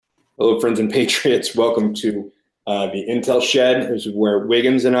Hello, friends and patriots. Welcome to the Intel Shed. This is where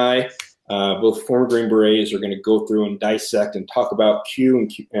Wiggins and I, both former Green Berets, are going to go through and dissect and talk about and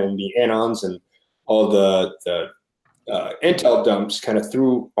the anons and all the intel dumps kind of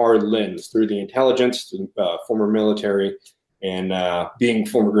through our lens, through the intelligence, former military, and being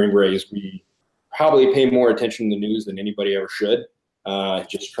former Green Berets, we probably pay more attention to the news than anybody ever should.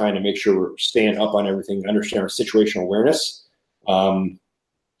 Just trying to make sure we're staying up on everything, understand our situational awareness.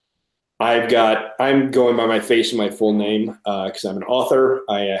 I'm going by my face and my full name because I'm an author.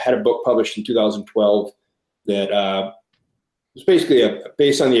 I had a book published in 2012 that was basically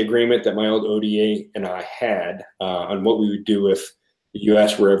based on the agreement that my old ODA and I had on what we would do if the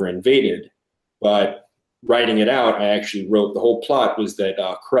U.S. were ever invaded. But writing it out, I actually wrote the whole plot was that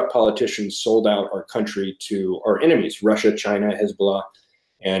corrupt politicians sold out our country to our enemies, Russia, China, Hezbollah.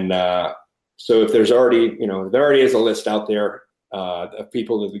 And so if there's already, there already is a list out there of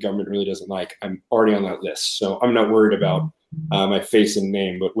people that the government really doesn't like. I'm already on that list. So I'm not worried about my face and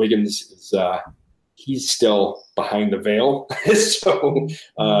name, but Wiggins is, he's still behind the veil. So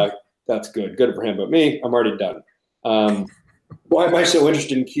that's good. Good for him. But me, I'm already done. Why am I so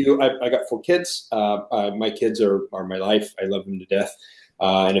interested in Q? I got 4 kids. My kids are my life. I love them to death.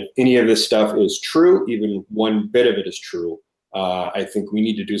 And if any of this stuff is true, even one bit of it is true, I think we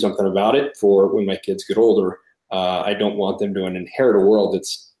need to do something about it for when my kids get older. I don't want them to inherit a world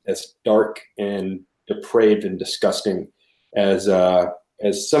that's as dark and depraved and disgusting as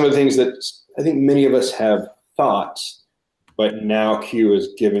some of the things that I think many of us have thought, but now Q is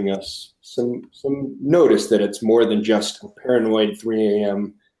giving us some notice that it's more than just a paranoid 3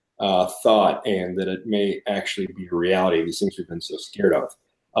 a.m. Thought, and that it may actually be a reality. These things we've been so scared of.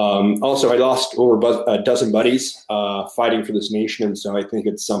 Also, I lost over a dozen buddies fighting for this nation, and so I think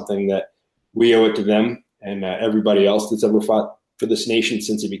it's something that we owe it to them and everybody else that's ever fought for this nation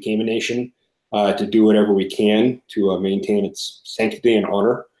since it became a nation to do whatever we can to maintain its sanctity and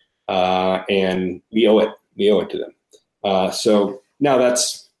honor, and we owe it. We owe it to them. So now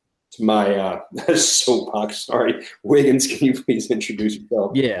that's my soapbox. Sorry, Wiggins, can you please introduce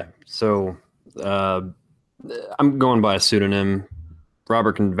yourself? Yeah. So I'm going by a pseudonym.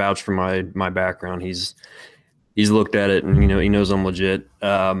 Robert can vouch for my background. He's looked at it and he knows I'm legit.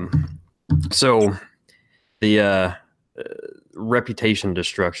 So the reputation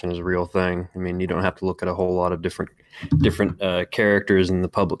destruction is a real thing. I mean, you don't have to look at a whole lot of different characters in the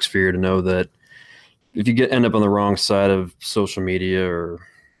public sphere to know that if you end up on the wrong side of social media or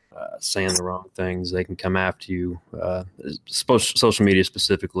saying the wrong things, they can come after you, social media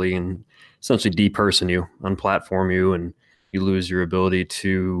specifically, and essentially deperson you, unplatform you, and you lose your ability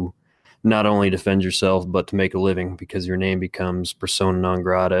to not only defend yourself, but to make a living because your name becomes persona non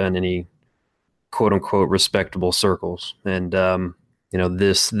grata in any quote unquote respectable circles. And,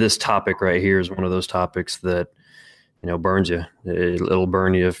 this topic right here is one of those topics that, burns you. It'll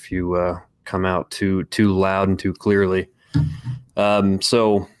burn you if you come out too loud and too clearly.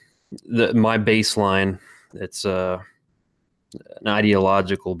 So my baseline, it's an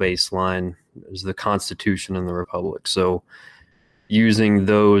ideological baseline, is the Constitution and the Republic. So using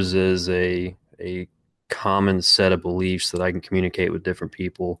those as a common set of beliefs that I can communicate with different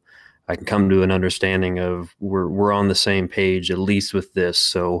people, I can come to an understanding of we're on the same page, at least with this.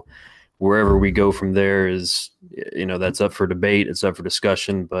 So wherever we go from there is, that's up for debate. It's up for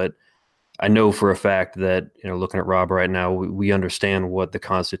discussion, but I know for a fact that, looking at Rob right now, we understand what the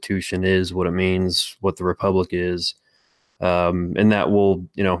Constitution is, what it means, what the Republic is, and that we'll,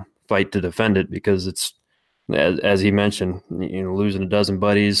 fight to defend it because it's, as he mentioned, losing a dozen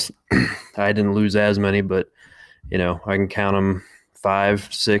buddies. I didn't lose as many, but, I can count them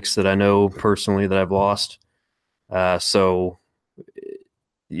 5, 6 that I know personally that I've lost. So,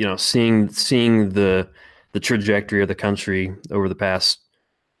 seeing the trajectory of the country over the past,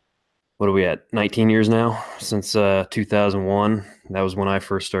 what are we at, 19 years now, since 2001. That was when I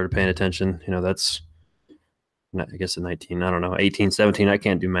first started paying attention. That's, I guess, at 19, I don't know, 18, 17, I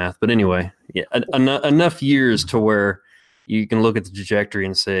can't do math. But anyway, yeah, enough years to where you can look at the trajectory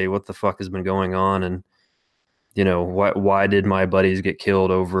and say, what the fuck has been going on? And, why did my buddies get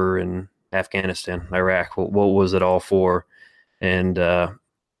killed over in Afghanistan, Iraq? What was it all for? And,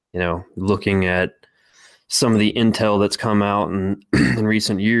 looking at some of the intel that's come out in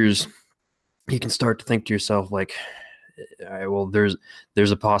recent years, you can start to think to yourself, like, all right, well, there's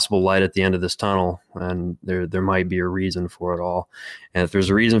a possible light at the end of this tunnel, and there might be a reason for it all. And if there's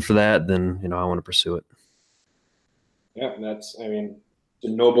a reason for that, then, I want to pursue it. Yeah, it's a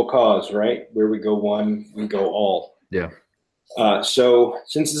noble cause, right? Where we go one, we go all. Yeah. So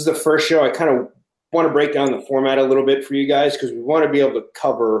since this is the first show, I kind of want to break down the format a little bit for you guys because we want to be able to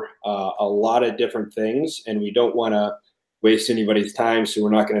cover a lot of different things, and we don't want to waste anybody's time. So we're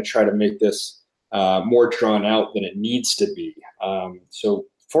not going to try to make this more drawn out than it needs to be. So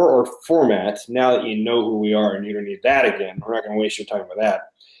for our format, now that you know who we are and you don't need that again, we're not going to waste your time with that.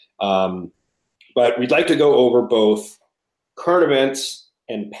 But we'd like to go over both current events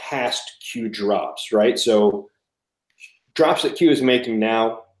and past Q drops, right? So drops that Q is making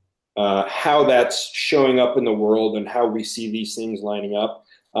now, how that's showing up in the world and how we see these things lining up,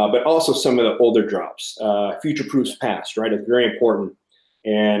 but also some of the older drops. Future proofs past, right? It's very important.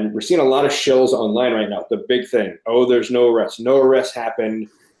 And we're seeing a lot of shills online right now. The big thing, oh, there's no arrest. No arrest happened.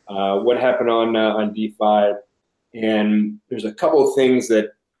 What happened on D5? And there's a couple of things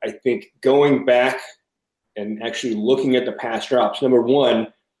that I think going back and actually looking at the past drops. Number one,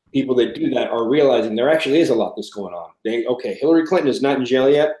 people that do that are realizing there actually is a lot that's going on. Okay, Hillary Clinton is not in jail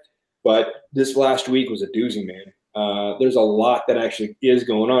yet, but this last week was a doozy, man. There's a lot that actually is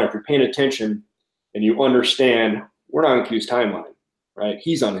going on. If you're paying attention and you understand, we're not on Q's timeline, right?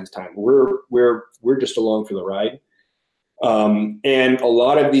 He's on his time. We're just along for the ride. And a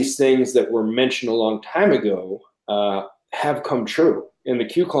lot of these things that were mentioned a long time ago have come true. And the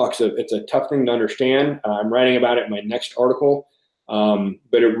Q clock, it's a tough thing to understand. I'm writing about it in my next article.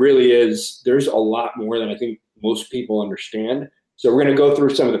 But it really is, there's a lot more than I think most people understand. So we're going to go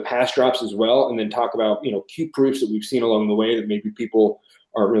through some of the past drops as well, and then talk about, Q proofs that we've seen along the way that maybe people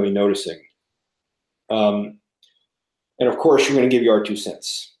aren't really noticing. And of course, we're going to give you our 2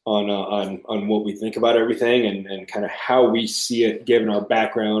 cents on what we think about everything and kind of how we see it, given our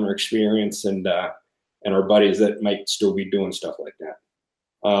background, our experience, and our buddies that might still be doing stuff like that.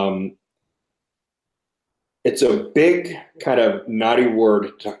 It's a big kind of naughty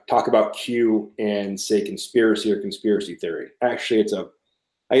word to talk about Q and say conspiracy or conspiracy theory. Actually,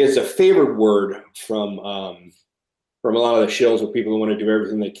 I guess it's a favored word from a lot of the shills with people who want to do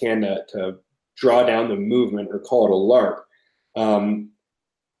everything they can to draw down the movement or call it a LARP.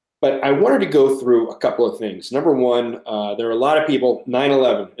 But I wanted to go through a couple of things. Number one, there are a lot of people,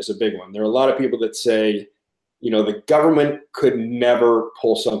 9/11 is a big one. There are a lot of people that say, the government could never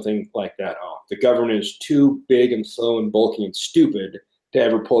pull something like that off. The government is too big and slow and bulky and stupid to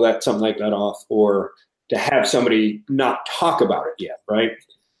ever pull something like that off, or to have somebody not talk about it yet, right?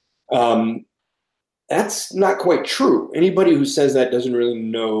 That's not quite true. Anybody who says that doesn't really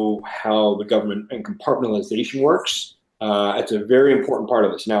know how the government and compartmentalization works. It's a very important part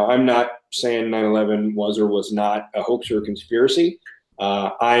of this. Now, I'm not saying 9/11 was or was not a hoax or a conspiracy.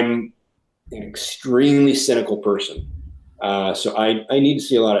 I'm an extremely cynical person. So I need to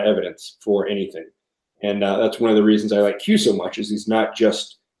see a lot of evidence for anything. And that's one of the reasons I like Q so much, is he's not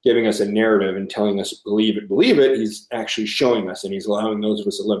just giving us a narrative and telling us believe it. He's actually showing us, and he's allowing those of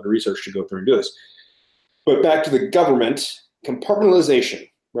us that love to research to go through and do this. But back to the government, compartmentalization,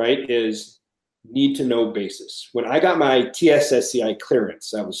 right, is need to know basis. When I got my TSSCI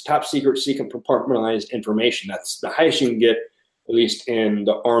clearance, that was top secret compartmentalized information. That's the highest you can get, at least in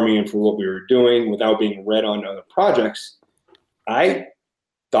the Army and for what we were doing, without being read on other projects. I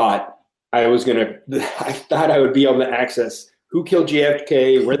thought I would be able to access who killed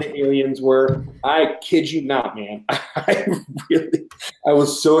JFK, where the aliens were. I kid you not, man. I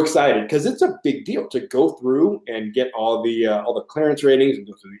was so excited because it's a big deal to go through and get all the clearance ratings and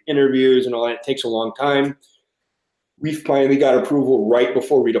go through the interviews and all that. It takes a long time. We finally got approval right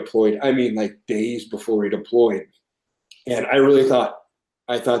before we deployed. I mean, like days before we deployed. And I really thought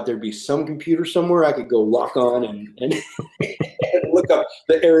there'd be some computer somewhere I could go log on and look up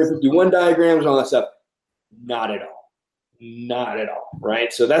the Area 51 diagrams and all that stuff. Not at all. Not at all,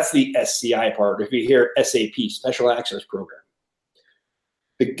 right? So that's the SCI part. If you hear SAP, Special Access Program.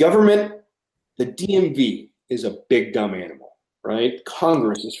 The government, the DMV, is a big dumb animal, right?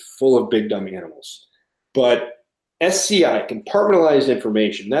 Congress is full of big dumb animals. But SCI, compartmentalized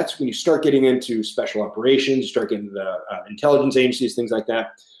information, that's when you start getting into special operations, you start getting the intelligence agencies, things like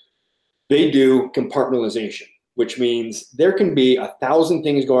that. They do compartmentalization, which means there can be 1,000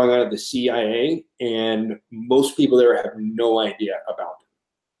 things going on at the CIA, and most people there have no idea about them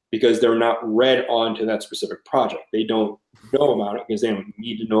because they're not read onto that specific project. They don't know about it because they don't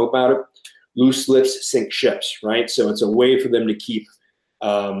need to know about it. Loose lips sink ships, right? So it's a way for them to keep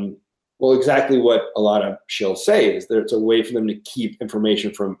exactly what a lot of shills say is that it's a way for them to keep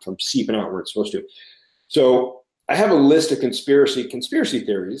information from seeping out where it's supposed to. So I have a list of conspiracy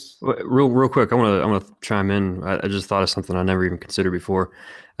theories. Real quick, I want to chime in. I just thought of something I never even considered before.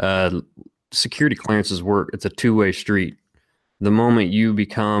 Security clearances work. It's a two-way street. The moment you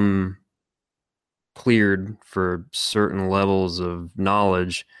become cleared for certain levels of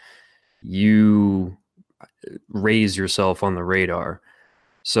knowledge, you raise yourself on the radar.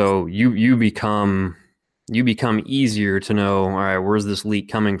 So you become easier to know, all right, where's this leak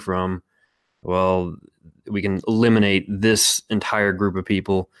coming from? Well, we can eliminate this entire group of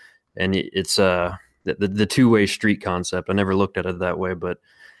people, and it's the two-way street concept. I never looked at it that way, but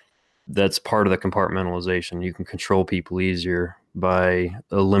that's part of the compartmentalization. You can control people easier by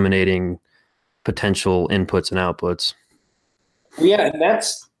eliminating potential inputs and outputs. Well, yeah, and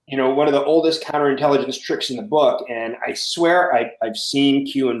that's one of the oldest counterintelligence tricks in the book. And I swear I've seen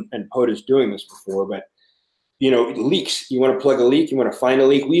Q and POTUS doing this before, but leaks. You want to plug a leak, you want to find a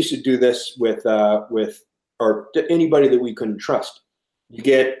leak. We used to do this with or anybody that we couldn't trust. You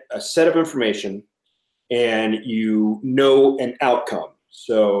get a set of information and you know an outcome.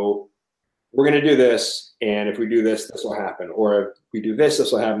 So we're going to do this, and if we do this, this will happen. Or if we do this,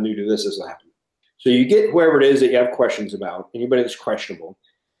 this will happen. You do this, this will happen. So you get whoever it is that you have questions about, anybody that's questionable,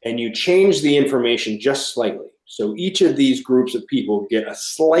 and you change the information just slightly. So each of these groups of people get a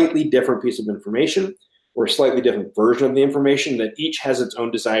slightly different piece of information or a slightly different version of the information that each has its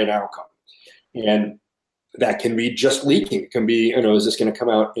own desired outcome. And that can be just leaking. It can be, is this going to come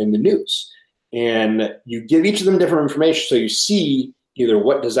out in the news? And you give each of them different information so you see either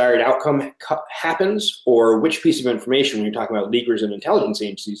what desired outcome happens or which piece of information, when you're talking about leakers and intelligence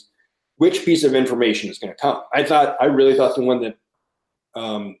agencies, which piece of information is going to come. I really thought the one that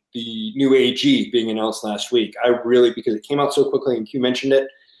the new AG being announced last week, because it came out so quickly and Q mentioned it,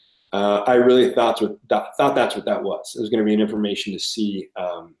 I really thought that's what that was. It was going to be an information to see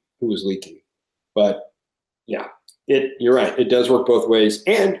who was leaking. But yeah, you're right. It does work both ways.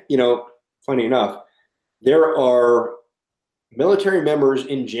 And, funny enough, there are military members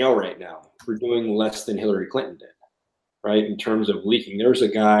in jail right now for doing less than Hillary Clinton did, right, in terms of leaking. There's a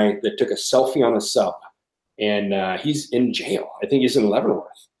guy that took a selfie on a sub, and he's in jail. I think he's in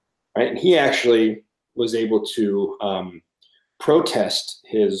Leavenworth, right? And he actually was able to protest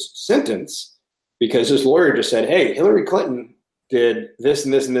his sentence because his lawyer just said, hey, Hillary Clinton did this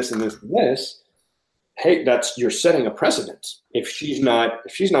and this and this and this and this. Hey, you're setting a precedent. If she's not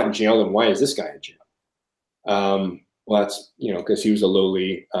in jail, then why is this guy in jail? Well, that's because he was a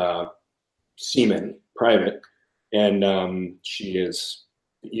lowly seaman, private, and she is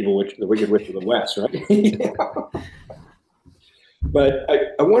the wicked witch of the West, right? Yeah. But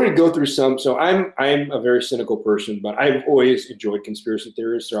I wanted to go through some. So I'm a very cynical person, but I've always enjoyed conspiracy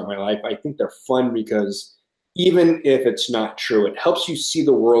theories throughout my life. I think they're fun because even if it's not true, it helps you see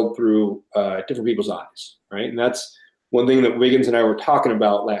the world through different people's eyes, right? And that's one thing that Wiggins and I were talking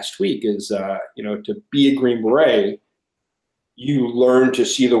about last week is, to be a Green Beret, you learn to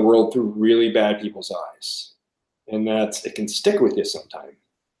see the world through really bad people's eyes. And it can stick with you sometime.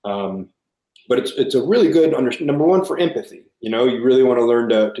 But it's a really good number one for empathy. You really want to learn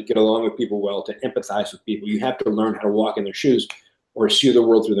to get along with people well, to empathize with people. You have to learn how to walk in their shoes or see the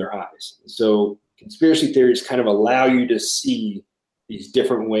world through their eyes. So conspiracy theories kind of allow you to see these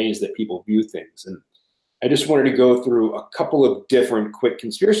different ways that people view things. And I just wanted to go through a couple of different quick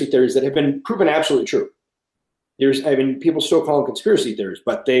conspiracy theories that have been proven absolutely true. People still call them conspiracy theories,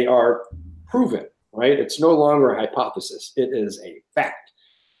 but they are proven, right? It's no longer a hypothesis. It is a fact.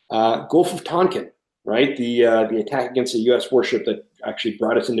 Gulf of Tonkin, right? The attack against a U.S. warship that actually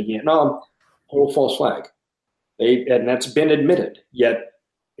brought us into Vietnam, total false flag. And that's been admitted, yet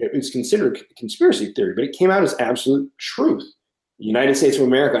it was considered a conspiracy theory, but it came out as absolute truth. The United States of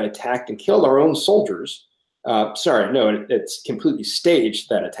America attacked and killed our own soldiers. It's completely staged,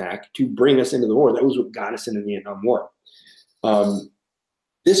 that attack, to bring us into the war. That was what got us into the Vietnam War.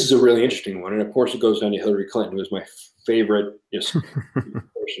 This is a really interesting one. And of course, it goes down to Hillary Clinton, who is my favorite person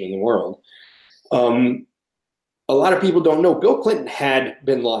in the world. A lot of people don't know Bill Clinton had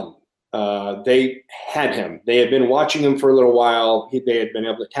bin Laden. They had him. They had been watching him for a little while. They had been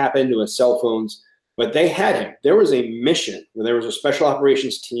able to tap into his cell phones, but they had him. There was a mission where there was a special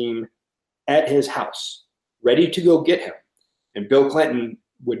operations team at his house ready to go get him. And Bill Clinton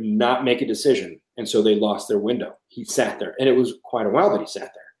would not make a decision. And so they lost their window. He sat there. And it was quite a while that he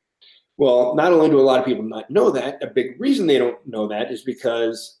sat there. Well, not only do a lot of people not know that, a big reason they don't know that is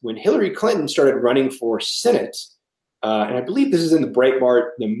because when Hillary Clinton started running for Senate, and I believe this is in the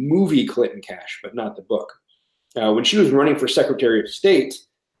Breitbart, the movie Clinton Cash, but not the book. When she was running for Secretary of State,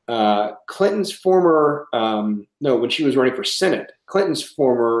 when she was running for Senate, Clinton's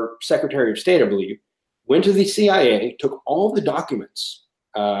former Secretary of State, I believe, went to the CIA, took all the documents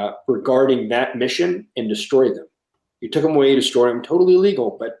regarding that mission and destroyed them. He took them away, destroyed them, totally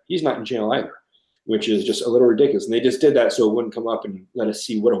illegal, but he's not in jail either, which is just a little ridiculous. And they just did that so it wouldn't come up and let us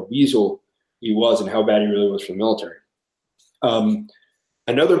see what a weasel he was and how bad he really was for the military.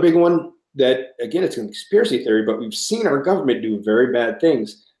 Another big one, that, again, it's a conspiracy theory, but we've seen our government do very bad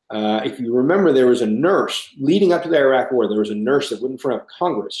things. If you remember, there was a nurse leading up to the Iraq War. There was a nurse that went in front of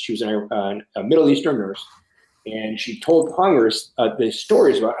Congress. She was a Middle Eastern nurse, and she told Congress the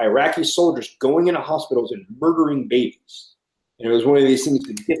stories about Iraqi soldiers going into hospitals and murdering babies. And it was one of these things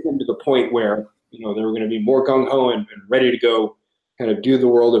to get them to the point where, you know, they were going to be more gung-ho and ready to go kind of do the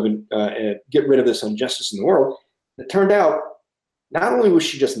world of and get rid of this injustice in the world. It turned out, not only was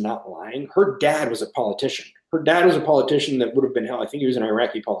she just not lying, her dad was a politician. Her dad was a politician that would have been, I think he was an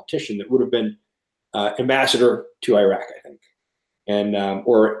Iraqi politician that would have been ambassador to Iraq, I think, and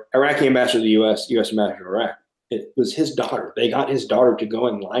or Iraqi ambassador to the U.S., U.S. ambassador to Iraq. It was his daughter. They got his daughter to go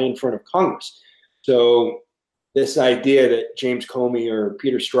and lie in front of Congress. So this idea that James Comey or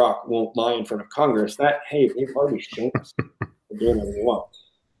Peter Strzok won't lie in front of Congress, hey, they've already shown us they're doing what they want.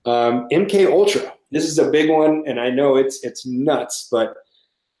 MK Ultra. This is a big one, and I know it's nuts, but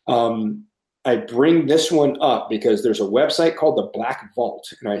I bring this one up because there's a website called the Black Vault,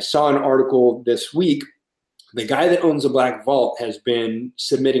 and I saw an article this week. The guy that owns the Black Vault has been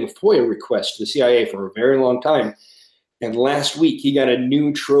submitting FOIA requests to the CIA for a very long time, and last week he got a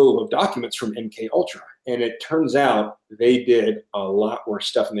new trove of documents from MK Ultra, and it turns out they did a lot worse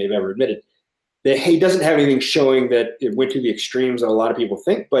stuff than they've ever admitted. He doesn't have anything showing that it went to the extremes that a lot of people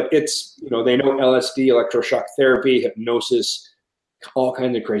think, but it's, you know, they know LSD, electroshock therapy, hypnosis, all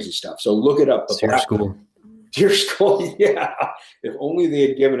kinds of crazy stuff. So look it up. Deer school. Deer school, yeah. If only they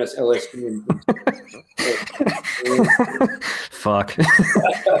had given us LSD. Fuck. Have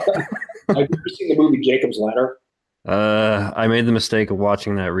you ever seen the movie Jacob's Ladder? I made the mistake of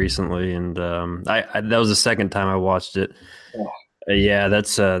watching that recently, and that was the second time I watched it. Yeah,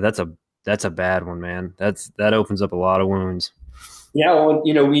 that's a bad one, man. That opens up a lot of wounds. Yeah, well,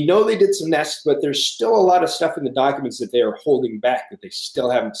 you know, we know they did some nests, but there's still a lot of stuff in the documents that they are holding back that they still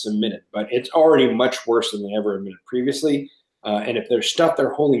haven't submitted. But it's already much worse than they ever admitted previously. And if there's stuff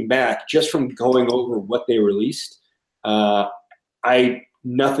they're holding back just from going over what they released, nothing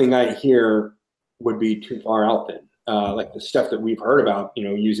I hear would be too far out then. Like the stuff that we've heard about, you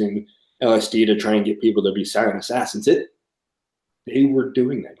know, using LSD to try and get people to be silent assassins. They were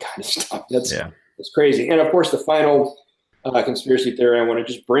doing that kind of stuff. That's crazy. And of course, the final conspiracy theory I want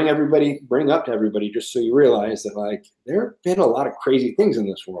to just bring up to everybody, just so you realize that, like, there have been a lot of crazy things in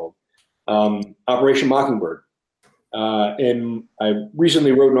this world. Operation Mockingbird. And I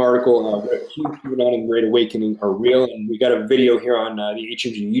recently wrote an article, QAnon and Great Awakening are real, and we got a video here on the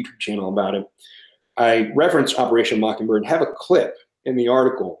HMG YouTube channel about it. I referenced Operation Mockingbird and have a clip in the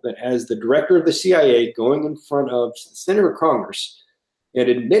article that has the director of the CIA going in front of the Senator of Congress and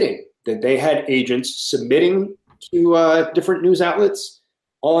admitting that they had agents submitting to different news outlets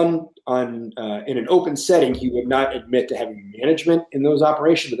in an open setting. He would not admit to having management in those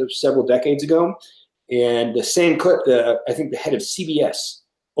operations, but that was several decades ago. And the same clip, I think the head of CBS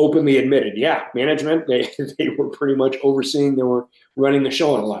openly admitted, yeah, management, they were pretty much overseeing, they were running the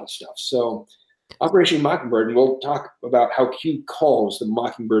show on a lot of stuff. So Operation Mockingbird, and we'll talk about how Q calls the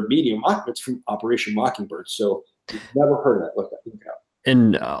Mockingbird medium. It's from Operation Mockingbird. So if you've never heard of that, look it up.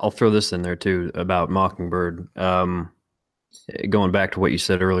 And I'll throw this in there too about Mockingbird. Going back to what you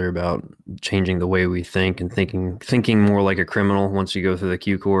said earlier about changing the way we think and thinking more like a criminal once you go through the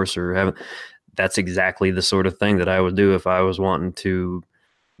Q course that's exactly the sort of thing that I would do if I was wanting to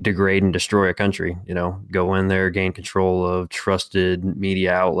degrade and destroy a country. You know, go in there, gain control of trusted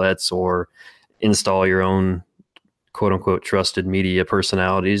media outlets, or install your own quote unquote trusted media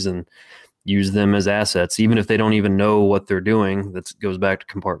personalities and use them as assets, even if they don't even know what they're doing. That goes back to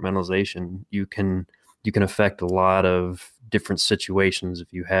compartmentalization. You can affect a lot of different situations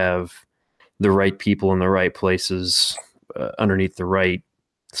if you have the right people in the right places underneath the right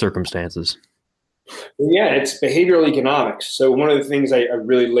circumstances. Yeah, it's behavioral economics. So one of the things I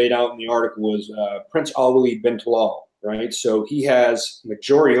really laid out in the article was Prince Ali bin Talal, right? So he has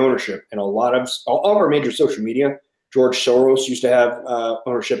majority ownership in all of our major social media. George Soros used to have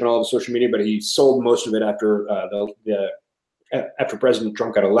ownership in all the social media, but he sold most of it after after President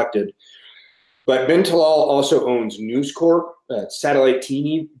Trump got elected. But bin Talal also owns News Corp, satellite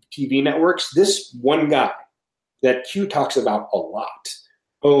TV networks. This one guy that Q talks about a lot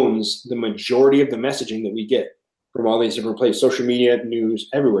owns the majority of the messaging that we get from all these different places, social media, news,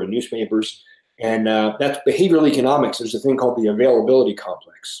 everywhere, newspapers. And that's behavioral economics. There's a thing called the availability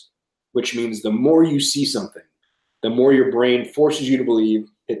complex, which means the more you see something, the more your brain forces you to believe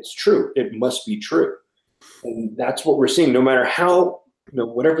it's true. It must be true. And that's what we're seeing. No matter how,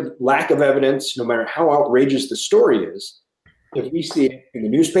 whatever the lack of evidence, no matter how outrageous the story is, if we see it in the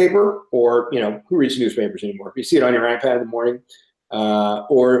newspaper or, who reads newspapers anymore? If you see it on your iPad in the morning,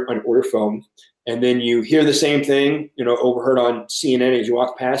 or on your phone, and then you hear the same thing, overheard on CNN as you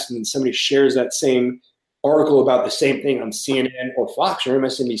walk past, and then somebody shares that same article about the same thing on CNN or Fox or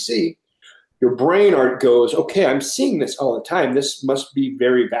MSNBC, your brain goes, okay, I'm seeing this all the time. This must be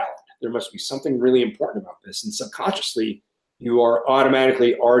very valid. There must be something really important about this. And subconsciously, you are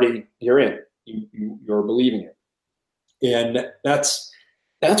automatically you're in. You're believing it. And that's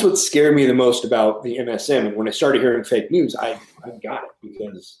what scared me the most about the MSM. And when I started hearing fake news, I got it,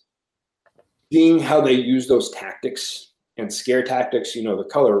 because seeing how they use those tactics and scare tactics,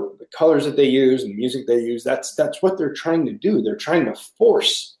 the colors that they use and the music they use, that's what they're trying to do. They're trying to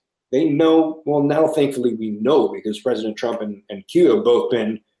force. They know, well, now thankfully we know, because President Trump and Q have both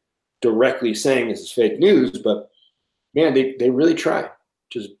been directly saying this is fake news, but man, they really try.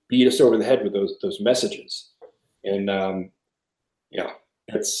 Just beat us over the head with those messages. And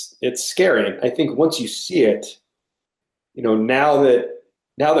it's scary. And I think once you see it, now that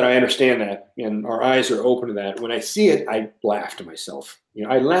I understand that and our eyes are open to that, when I see it, I laugh to myself.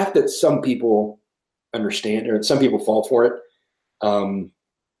 I laugh that some people understand, or some people fall for it.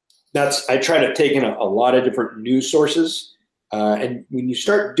 I try to take in a lot of different news sources, and when you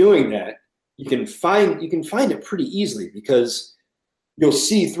start doing that, you can find it pretty easily, because you'll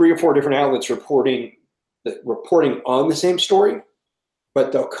see 3 or 4 different outlets reporting on the same story,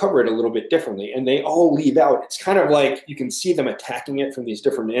 but they'll cover it a little bit differently, and they all leave out. It's kind of like you can see them attacking it from these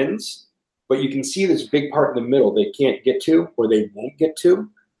different ends, but you can see this big part in the middle they can't get to, or they won't get to.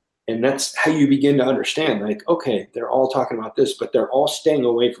 And that's how you begin to understand, like, okay, they're all talking about this, but they're all staying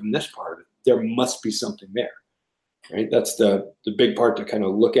away from this part of it. There must be something there, right? That's the big part to kind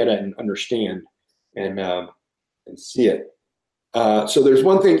of look at it and understand and see it. So there's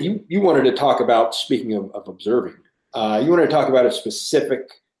one thing you wanted to talk about, speaking of observing. You wanted to talk about a specific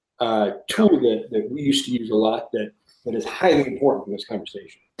tool that we used to use a lot that is highly important in this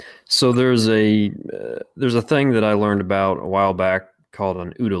conversation. So there's a thing that I learned about a while back called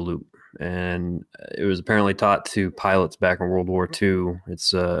an OODA loop, and it was apparently taught to pilots back in World War II.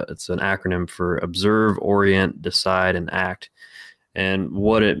 It's an acronym for Observe, Orient, Decide, and Act. And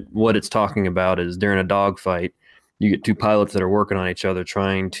what it's talking about is, during a dogfight, you get 2 pilots that are working on each other,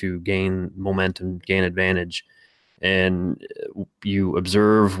 trying to gain momentum, gain advantage. And you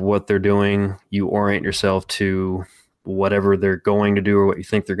observe what they're doing. You orient yourself to whatever they're going to do or what you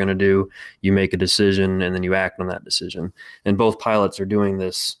think they're going to do. You make a decision, and then you act on that decision. And both pilots are doing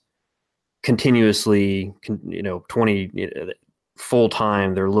this continuously, 20 full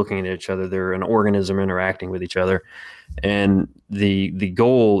time. They're looking at each other. They're an organism interacting with each other. And the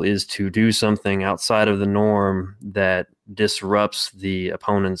goal is to do something outside of the norm that disrupts the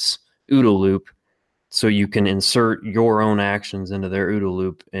opponent's OODA loop, so you can insert your own actions into their OODA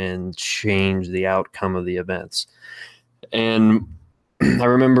loop and change the outcome of the events. And I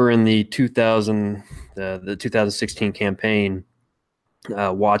remember in the 2016 campaign,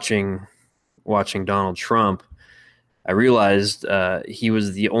 watching Donald Trump, I realized he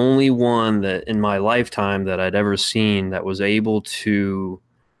was the only one that in my lifetime that I'd ever seen that was able to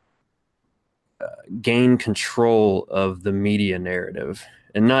gain control of the media narrative,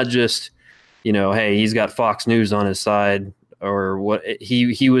 and not just, hey, he's got Fox News on his side or what.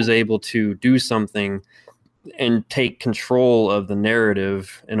 He was able to do something and take control of the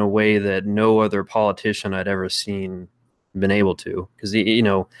narrative in a way that no other politician I'd ever seen been able to. Because you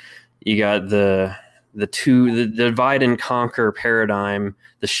got the divide and conquer paradigm,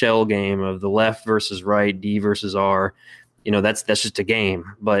 the shell game of the left versus right, D versus R. That's just a game.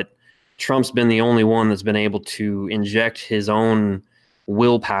 But Trump's been the only one that's been able to inject his own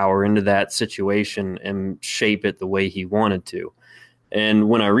willpower into that situation and shape it the way he wanted to. And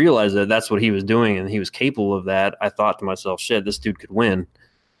when I realized that that's what he was doing and he was capable of that, I thought to myself, shit, this dude could win.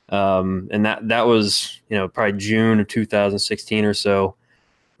 And that was, probably June of 2016 or so,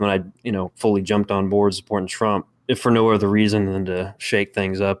 when I, fully jumped on board supporting Trump, if for no other reason than to shake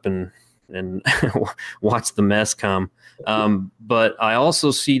things up and watch the mess come. But I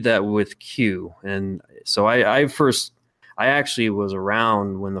also see that with Q. And so I actually was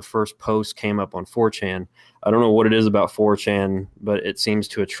around when the first post came up on 4chan. I don't know what it is about 4chan, but it seems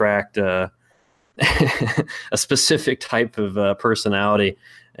to attract a specific type of personality.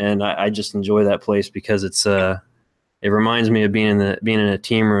 And I just enjoy that place because it reminds me of being in a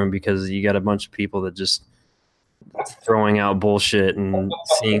team room, because you got a bunch of people that just throwing out bullshit and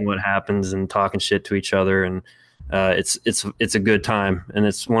seeing what happens and talking shit to each other. And it's a good time. And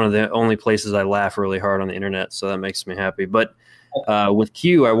it's one of the only places I laugh really hard on the internet. So that makes me happy. But with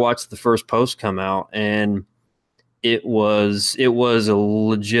Q, I watched the first post come out, and it was a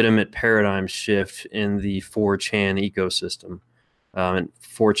legitimate paradigm shift in the 4chan ecosystem. and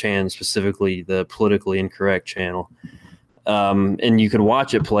 4chan specifically, the politically incorrect channel. And you could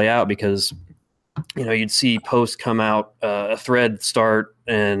watch it play out because, you know, you'd see posts come out, a thread start,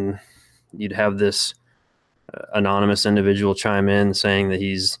 and you'd have this anonymous individual chime in saying that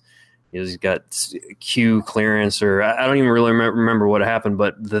he's got Q clearance, or I don't even really remember what happened,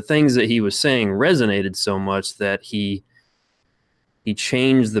 but the things that he was saying resonated so much that he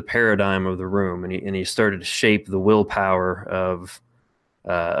changed the paradigm of the room, and he started to shape the willpower of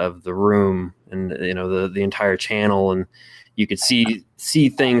the room, and, you know, the entire channel, and you could see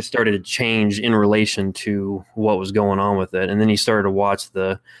things started to change in relation to what was going on with it. And then you started to watch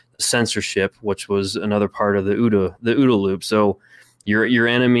the censorship, which was another part of the OODA loop. So your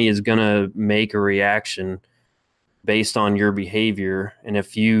enemy is going to make a reaction based on your behavior, and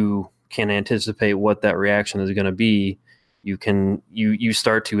if you can anticipate what that reaction is going to be, you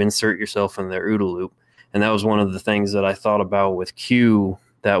start to insert yourself in their OODA loop. And that was one of the things that I thought about with Q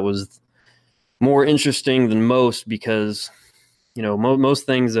that was more interesting than most, because, you know, most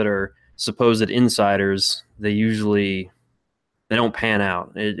things that are supposed insiders, they don't pan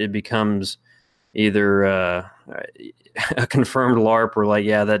out. It becomes either a confirmed LARP, or like,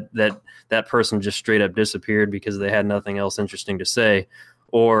 yeah, that person just straight up disappeared because they had nothing else interesting to say,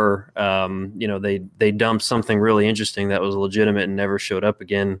 or you know, they dumped something really interesting that was legitimate and never showed up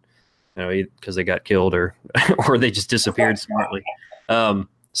again, you know, because they got killed, or or they just disappeared smartly.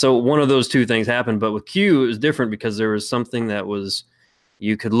 So one of those two things happened. But with Q, it was different because there was something that was,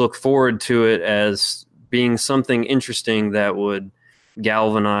 you could look forward to it as being something interesting that would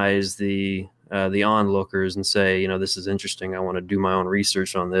galvanize the onlookers and say, you know, this is interesting. I want to do my own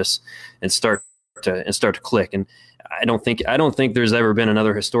research on this, and start to click. And I don't think there's ever been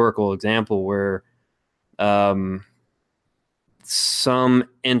another historical example where some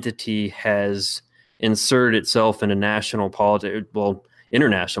entity has inserted itself into national politics, well,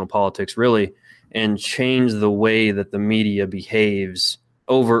 international politics really, and changed the way that the media behaves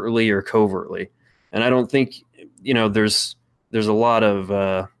overtly or covertly. And I don't think, you know, there's a lot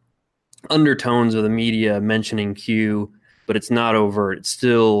of undertones of the media mentioning Q, but it's not overt. It's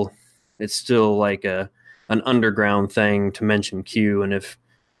still like an underground thing to mention Q. And if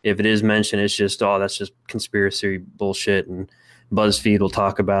it is mentioned, it's just, oh, that's just conspiracy bullshit, and BuzzFeed will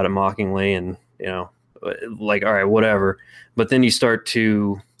talk about it mockingly, and, you know, like, all right, whatever. But then you start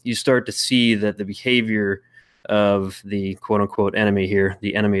to see that the behavior of the quote unquote enemy here,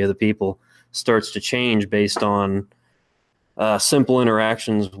 the enemy of the people, starts to change based on simple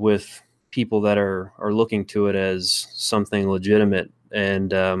interactions with people that are looking to it as something legitimate.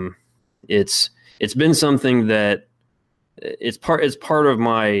 And it's been something that it's part of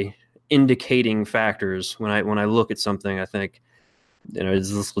my indicating factors when I look at something. I think, you know,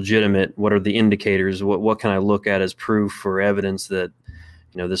 is this legitimate? What are the indicators? What can I look at as proof or evidence that,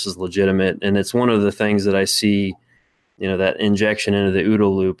 you know, this is legitimate? And it's one of the things that I see, you know, that injection into the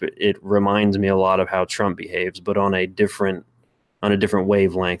OODA loop. It reminds me a lot of how Trump behaves, but on a different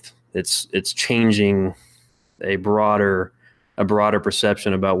wavelength. It's changing a broader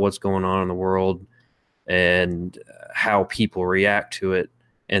perception about what's going on in the world and how people react to it.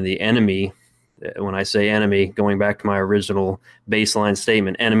 And the enemy, when I say enemy, going back to my original baseline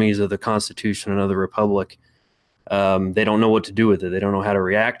statement, enemies of the Constitution and of the Republic, they don't know what to do with it. They don't know how to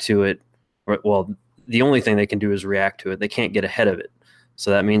react to it. Well, the only thing they can do is react to it. They can't get ahead of it.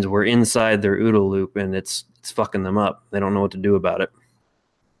 So that means we're inside their OODA loop, and it's fucking them up. They don't know what to do about it.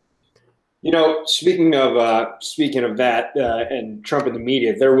 You know, speaking of that and Trump and the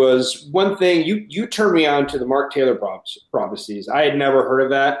media, there was one thing you turned me on to the Mark Taylor prophecies. I had never heard of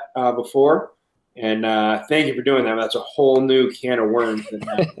that before, and thank you for doing that. That's a whole new can of worms.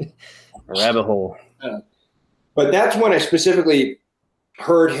 A rabbit hole. But that's when I specifically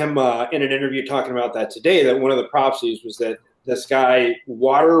heard him in an interview talking about that today. That one of the prophecies was that this guy,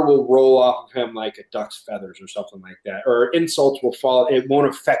 water will roll off of him like a duck's feathers or something like that, or insults will fall. It won't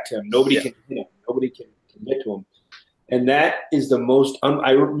affect him. Nobody can hit him. Nobody can get to him. And that is the most.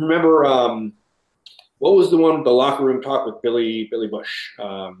 I remember what was the one, the locker room talk with Billy Bush.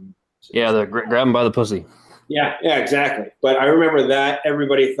 The grab him by the pussy. Yeah, exactly. But I remember that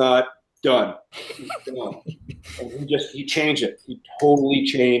everybody thought, done. And he changed it. He totally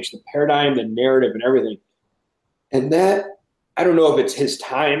changed the paradigm, the narrative, and everything. And that, I don't know if it's his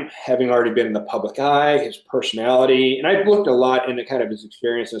time, having already been in the public eye, his personality, and I've looked a lot into kind of his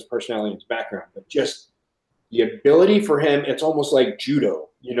experience, his personality, and his background, but just the ability for him, it's almost like judo.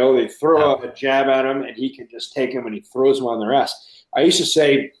 You know, they throw a jab at him, and he can just take him, and he throws them on their ass. I used to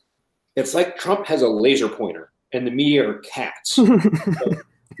say it's like Trump has a laser pointer, and the media are cats. So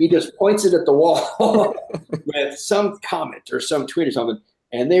he just points it at the wall with some comment or some tweet or something,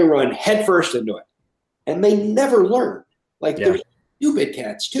 and they run headfirst into it. And they never learn. Like, they're stupid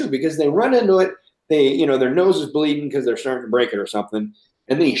cats, too, because they run into it. They, their nose is bleeding because they're starting to break it or something.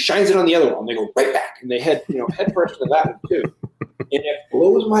 And then he shines it on the other wall, and they go right back. And they head first into that one, too. And it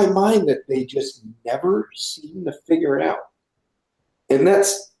blows my mind that they just never seem to figure it out. And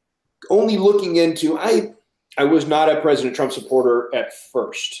that's only looking into, I was not a President Trump supporter at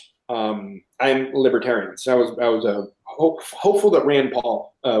first. I'm a libertarian. So I was hopeful that Rand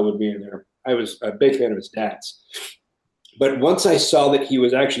Paul would be in there. I was a big fan of his dad's. But once I saw that he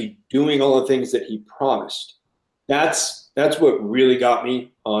was actually doing all the things that he promised, that's what really got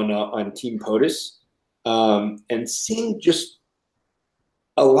me on Team POTUS. And seeing just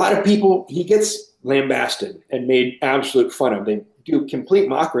a lot of people, he gets lambasted and made absolute fun of. They do complete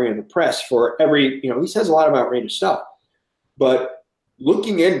mockery in the press for every, he says a lot of outrageous stuff. But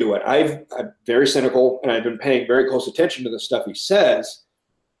looking into it, I'm very cynical, and I've been paying very close attention to the stuff he says.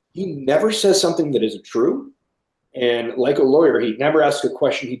 He never says something that isn't true. And like a lawyer, he never asks a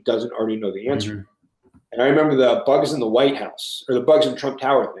question he doesn't already know the answer. Mm-hmm. And I remember the bugs in the White House, or the bugs in Trump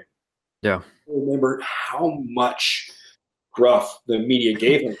Tower thing. Yeah. I remember how much gruff the media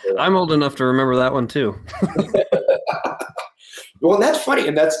gave him. I'm old enough to remember that one too. Well, and that's funny.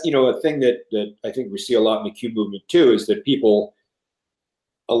 And that's, a thing that I think we see a lot in the Q movement too, is that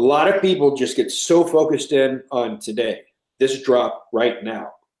a lot of people just get so focused in on today, this drop right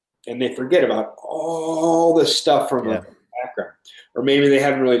now. And they forget about all the stuff from the background, or maybe they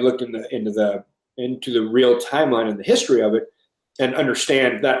haven't really looked into the real timeline and the history of it, and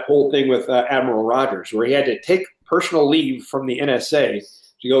understand that whole thing with Admiral Rogers, where he had to take personal leave from the NSA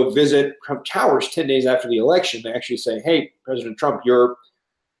to go visit Trump Towers 10 days after the election to actually say, "Hey, President Trump, your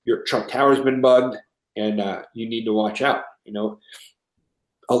Trump Tower's been bugged, and you need to watch out."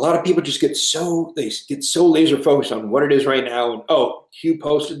 A lot of people just get so laser focused on what it is right now, and Q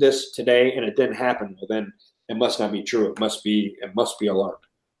posted this today and it didn't happen. Well, then it must not be true. It must be alarmed.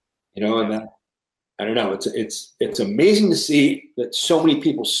 And that, I don't know. It's amazing to see that so many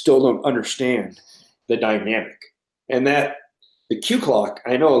people still don't understand the dynamic, and that the Q clock.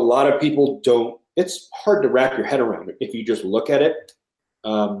 I know a lot of people don't. It's hard to wrap your head around it if you just look at it.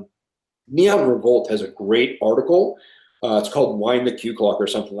 Neon Revolt has a great article. It's called Wind the Q Clock or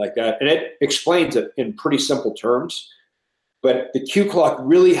something like that. And it explains it in pretty simple terms. But the Q clock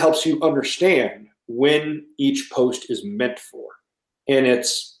really helps you understand when each post is meant for. And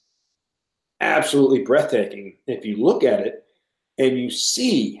it's absolutely breathtaking if you look at it and you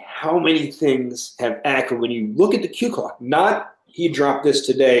see how many things have acted. When you look at the Q clock, not he dropped this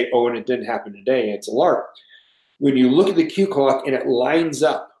today, and it didn't happen today, it's alarm. When you look at the Q clock and it lines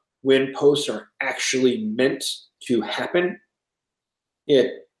up when posts are actually meant to happen,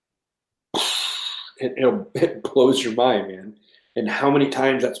 it blows your mind, man. And how many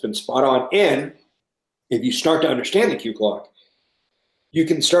times that's been spot on. And if you start to understand the Q clock, you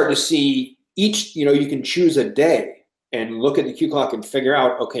can start to see each, you can choose a day and look at the Q clock and figure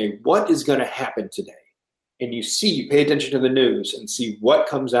out, okay, what is going to happen today? And you pay attention to the news and see what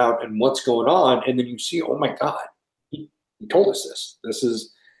comes out and what's going on. And then you see, oh my God, he told us this. This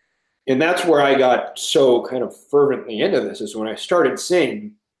is, and that's where I got so kind of fervently into this, is when I started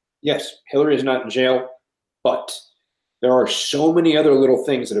saying, yes, Hillary is not in jail, but there are so many other little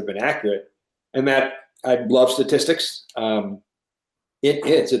things that have been accurate. And that, I love statistics.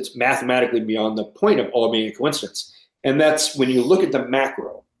 It's mathematically beyond the point of all being a coincidence. And that's when you look at the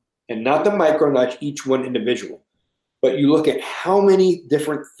macro and not the micro, not each one individual, but you look at how many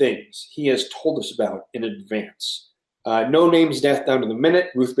different things he has told us about in advance. No names, death down to the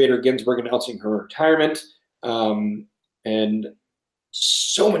minute, Ruth Bader Ginsburg announcing her retirement, and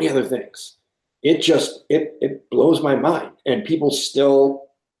so many other things. It blows my mind, and people still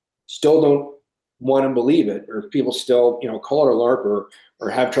don't want to believe it, or people still call it a LARP or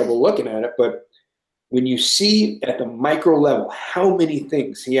have trouble looking at it. But when you see at the micro level how many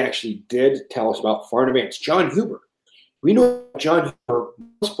things he actually did tell us about far in advance. John Huber, we know John Huber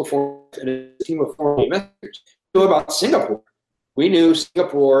months before, and a team of foreign investors. We knew about Singapore. We knew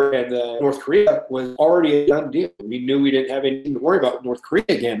Singapore and North Korea was already a done deal. We knew we didn't have anything to worry about with North Korea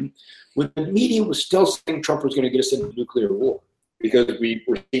again, when the media was still saying Trump was going to get us into a nuclear war, because we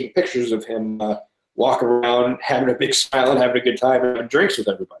were seeing pictures of him walking around, having a big smile and having a good time and having drinks with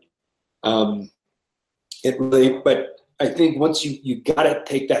everybody. But I think once you got to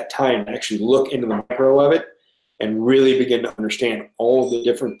take that time to actually look into the micro of it and really begin to understand all the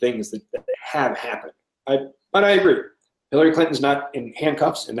different things that have happened. But I agree. Hillary Clinton's not in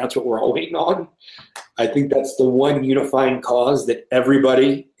handcuffs, and that's what we're all waiting on. I think that's the one unifying cause that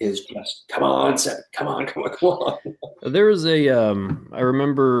everybody is just, come on, Seth, come on, come on, come on. There was a I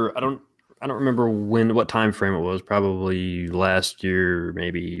remember I don't remember what time frame it was, probably last year,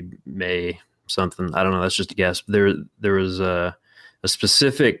 maybe May something. I don't know, that's just a guess. There was a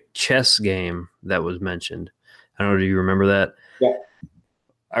specific chess game that was mentioned. I don't know, do you remember that? Yeah.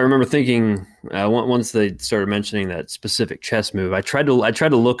 I remember thinking once they started mentioning that specific chess move, I tried to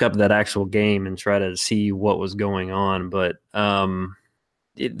look up that actual game and try to see what was going on. But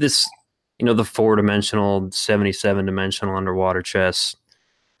this, the 4-dimensional, 77-dimensional underwater chess,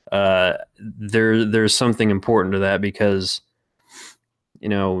 there's something important to that because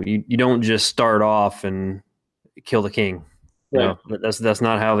you don't just start off and kill the king. Right. That's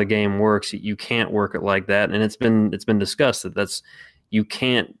not how the game works. You can't work it like that, and it's been discussed that you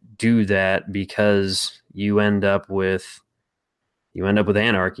can't do that because you end up with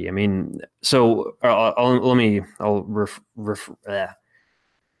anarchy. I mean, so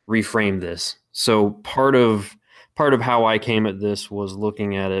reframe this. So part of how I came at this was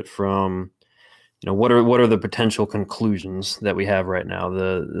looking at it from, what are the potential conclusions that we have right now?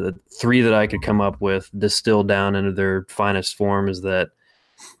 The three that I could come up with, distilled down into their finest form, is that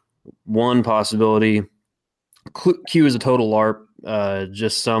one possibility, Q is a total LARP,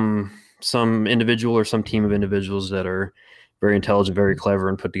 just some individual or some team of individuals that are very intelligent, very clever,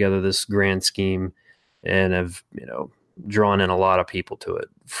 and put together this grand scheme and have drawn in a lot of people to it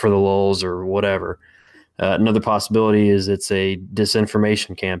for the lulz or whatever. Another possibility is it's a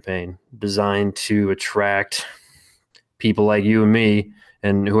disinformation campaign designed to attract people like you and me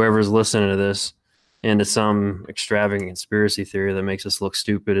and whoever's listening to this into some extravagant conspiracy theory that makes us look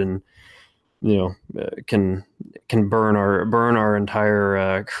stupid and can burn our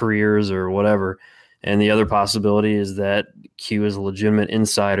entire careers or whatever. And the other possibility is that Q is a legitimate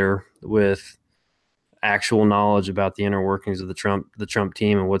insider with actual knowledge about the inner workings of the Trump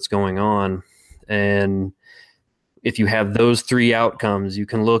team and what's going on. And if you have those three outcomes, you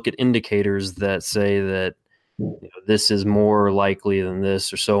can look at indicators that say that this is more likely than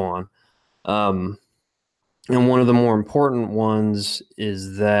this, or so on. And one of the more important ones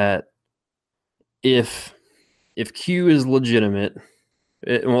is that if Q is legitimate,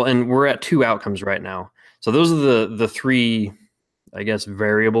 and we're at two outcomes right now. So those are the three, I guess,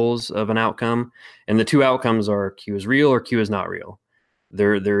 variables of an outcome. And the two outcomes are Q is real or Q is not real.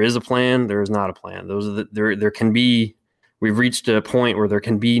 There is a plan, there is not a plan. Those are there can be, we've reached a point where there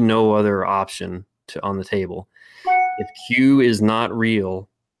can be no other option on the table. If Q is not real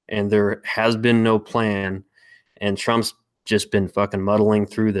and there has been no plan and Trump's just been fucking muddling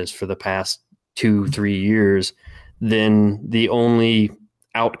through this for the past 2-3 years, then the only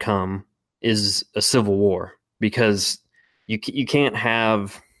outcome is a civil war, because you can't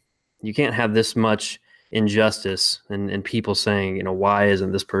have this much injustice and people saying, why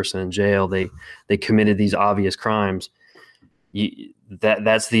isn't this person in jail? They committed these obvious crimes.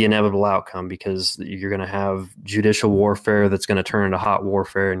 That's the inevitable outcome, because you're going to have judicial warfare that's going to turn into hot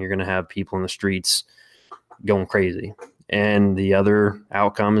warfare, and you're going to have people in the streets going crazy. And the other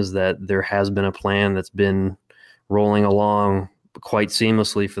outcome is that there has been a plan that's been rolling along quite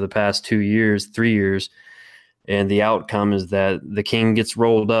seamlessly for the past 2 years, 3 years. And the outcome is that the king gets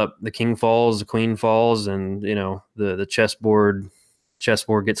rolled up, the king falls, the queen falls, and the chessboard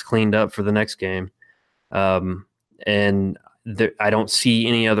gets cleaned up for the next game. And I don't see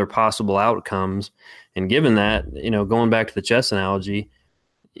any other possible outcomes. And given that, going back to the chess analogy,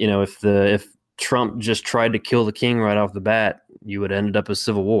 if Trump just tried to kill the king right off the bat, you would end up a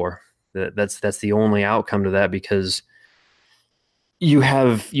civil war. That's the only outcome to that, because you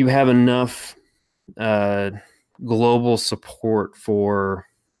have enough global support for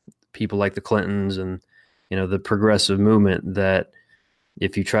people like the Clintons and the progressive movement that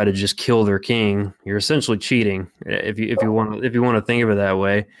if you try to just kill their king, you're essentially cheating. If you want to think of it that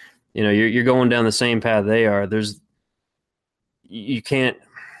way, you're going down the same path they are. If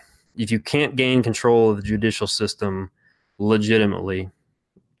you can't gain control of the judicial system legitimately,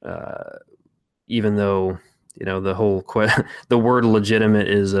 even though the word legitimate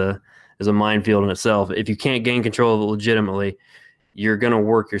is a minefield in itself. If you can't gain control of it legitimately, you're going to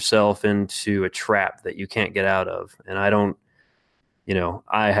work yourself into a trap that you can't get out of. And I don't,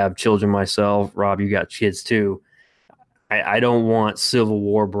 I have children myself. Rob, you got kids too. I don't want civil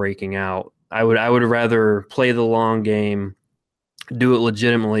war breaking out. I would rather play the long game, do it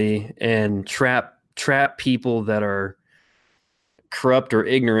legitimately, and trap people that are corrupt or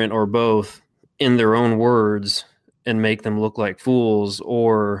ignorant or both in their own words and make them look like fools,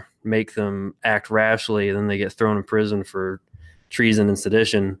 or make them act rashly, and then they get thrown in prison for treason and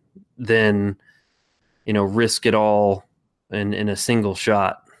sedition, than, risk it all in a single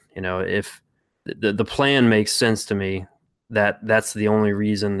shot. If the plan makes sense to me, that's the only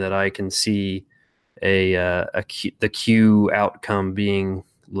reason that I can see the Q outcome being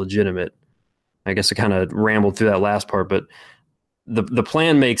legitimate. I guess I kind of rambled through that last part, but the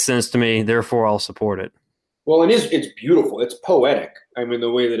plan makes sense to me, therefore I'll support it. Well, it's beautiful. It's poetic. I mean,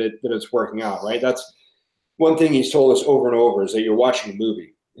 the way that it's working out, right? That's one thing he's told us over and over, is that you're watching a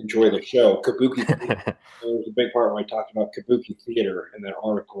movie, enjoy the show. Kabuki theater. There was a big part when I talked about Kabuki theater in that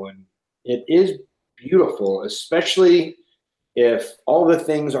article, and it is beautiful, especially if all the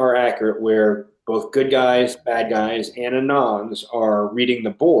things are accurate, where both good guys, bad guys, and Anons are reading the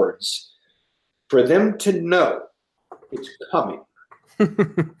boards. For them to know it's coming.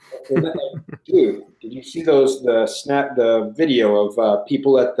 Dude, did you see the video of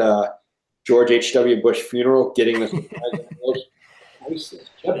people at the George H.W. Bush funeral getting this?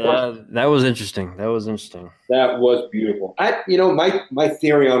 That was interesting. That was beautiful. My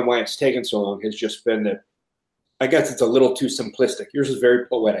theory on why it's taken so long has just been that I guess it's a little too simplistic. Yours is very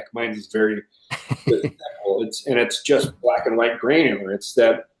poetic. Mine is very simple. It's just black and white granular. It's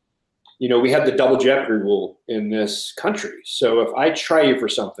that, we have the double jeopardy rule in this country. So if I try you for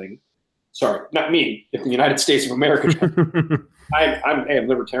something, sorry, not me, if the United States of America, I'm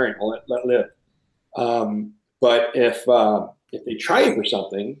libertarian, I'll let live. But if they try you for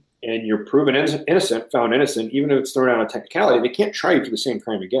something and you're proven innocent, found innocent, even if it's thrown out on technicality, they can't try you for the same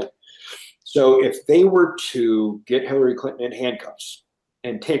crime again. So if they were to get Hillary Clinton in handcuffs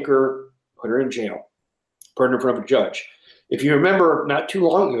and take her, put her in jail, put her in front of a judge. If you remember, not too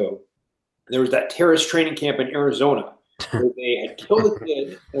long ago, there was that terrorist training camp in Arizona where they had killed a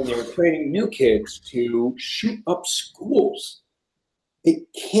kid and they were training new kids to shoot up schools. It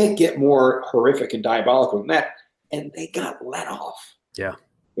can't get more horrific and diabolical than that. And they got let off. Yeah.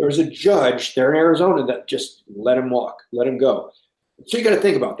 There was a judge there in Arizona that just let him walk, let him go. So you got to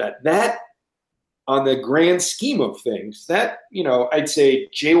think about that. That, on the grand scheme of things, that, I'd say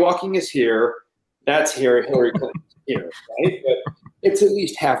jaywalking is here. That's here. Hillary Clinton's here, right? But it's at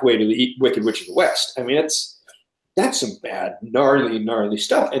least halfway to the Wicked Witch of the West. I mean, that's some bad, gnarly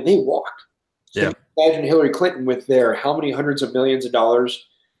stuff. And they walked. So yeah. Imagine Hillary Clinton with their how many hundreds of millions of dollars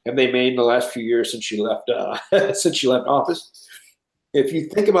have they made in the last few years since she left office? If you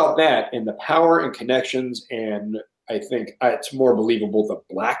think about that and the power and connections, and I think it's more believable the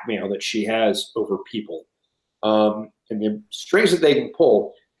blackmail that she has over people, and the strings that they can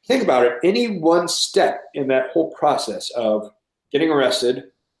pull. Think about it. Any one step in that whole process of getting arrested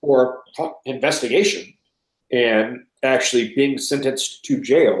or investigation and actually being sentenced to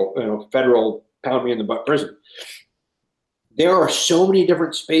jail, federal pound me in the butt prison. There are so many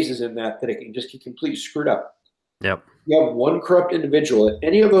different spaces in that it can just get completely screwed up. Yep. You have one corrupt individual at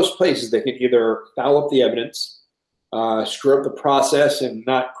any of those places that can either foul up the evidence, screw up the process and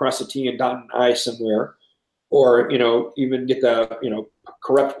not cross a T and dot an I somewhere, or, even get the,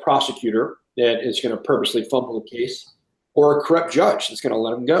 corrupt prosecutor that is going to purposely fumble the case, or a corrupt judge that's going to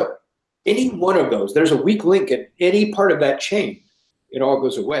let them go. Any one of those, there's a weak link in any part of that chain, it all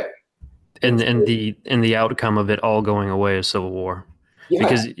goes away. And the outcome of it all going away is civil war. Yeah.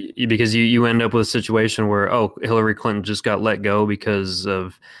 Because you end up with a situation where, Hillary Clinton just got let go because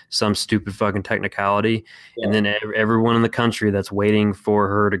of some stupid fucking technicality. Yeah. And then everyone in the country that's waiting for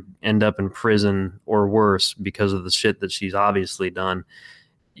her to end up in prison or worse because of the shit that she's obviously done,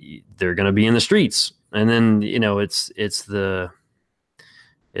 they're going to be in the streets. And then, it's the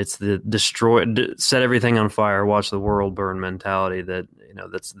destroy, set everything on fire, watch the world burn mentality that,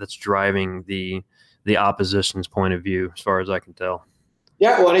 that's driving the opposition's point of view, as far as I can tell.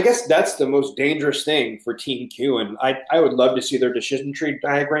 Yeah, well, and I guess that's the most dangerous thing for Team Q, and I would love to see their decision tree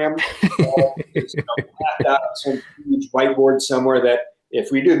diagram. It's mapped out on some huge whiteboard somewhere that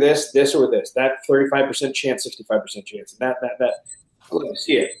if we do this, this, or this, that 35% chance, 65% chance, that. I'd love to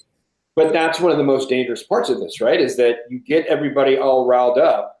see it. But that's one of the most dangerous parts of this, right? Is that you get everybody all riled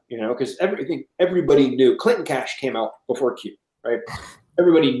up, because everybody knew. Clinton Cash came out before Q, right?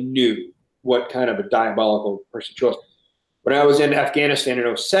 Everybody knew what kind of a diabolical person she was. When I was in Afghanistan in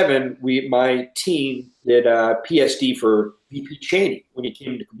 2007, my team did PSD for VP Cheney when he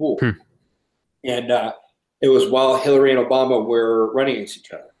came to Kabul. And it was while Hillary and Obama were running against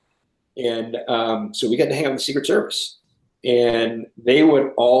each other. And so we got to hang out with the Secret Service. And they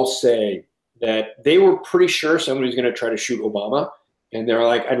would all say that they were pretty sure somebody was going to try to shoot Obama. And they're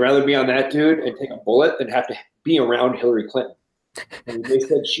like, I'd rather be on that dude and take a bullet than have to be around Hillary Clinton. And they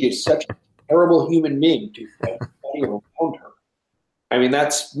said she is such a terrible human being to everybody around her. I mean,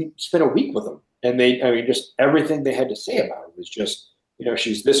 we spent a week with them, and just everything they had to say about her was just,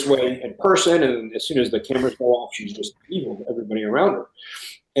 she's this way in person, and as soon as the cameras go off, she's just evil to everybody around her.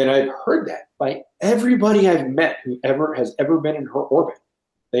 And I've heard that by everybody I've met who has ever been in her orbit.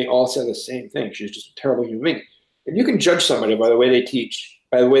 They all say the same thing. She's just a terrible human being. And you can judge somebody by the way they teach,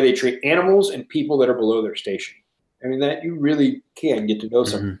 by the way they treat animals and people that are below their station. I mean, that you really can get to know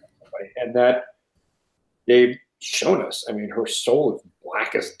somebody, and that they've shown us. I mean, her soul is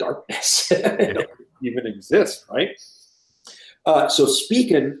black as darkness. It doesn't even exist, right? So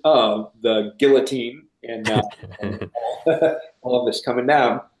speaking of the guillotine and all of this coming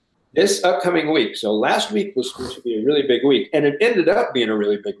down, this upcoming week. So last week was supposed to be a really big week, and it ended up being a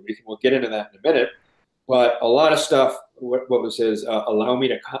really big week. And we'll get into that in a minute. But a lot of stuff. What was his? Allow me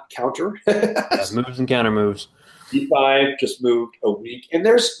to counter. Moves and counter moves. D5 just moved a week, and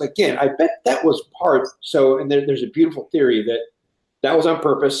again, I bet that was part. So, and there's a beautiful theory that was on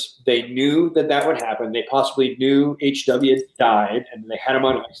purpose. They knew that would happen. They possibly knew HW had died, and they had him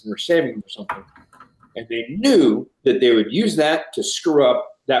on ice, and they're saving him or something. And they knew that they would use that to screw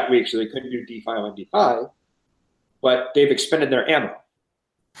up that week, so they couldn't do D5 on D5. But they've expended their ammo,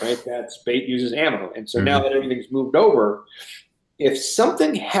 right? That Spate uses ammo, and so now that everything's moved over. If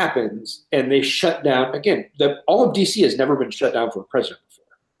something happens and they shut down, again, all of DC has never been shut down for a president before.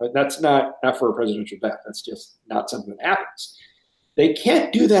 But that's not for a presidential death. That's just not something that happens. They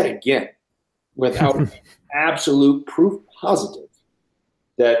can't do that again without absolute proof positive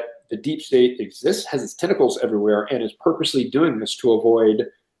that the deep state exists, has its tentacles everywhere, and is purposely doing this to avoid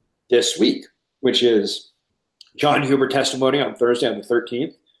this week, which is John Huber testimony on Thursday on the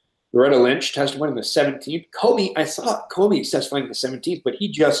 13th. Loretta Lynch testifying on the 17th. I saw Comey testifying on the 17th, but he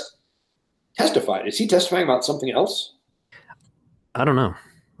just testified. Is he testifying about something else? I don't know.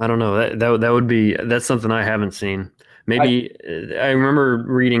 That's something I haven't seen. Maybe I remember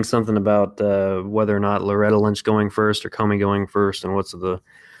reading something about whether or not Loretta Lynch going first or Comey going first, and what's the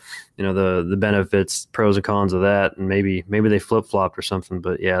benefits, pros and cons of that, and maybe they flip flopped or something.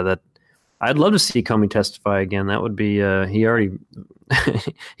 But yeah, I'd love to see Comey testify again. That would be he already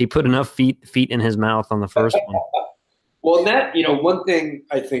he put enough feet in his mouth on the first one. Well, and that, one thing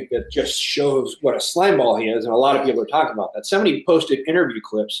I think that just shows what a slimeball he is, and a lot of people are talking about that. Somebody posted interview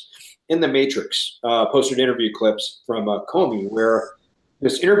clips in the Matrix, posted interview clips from Comey, where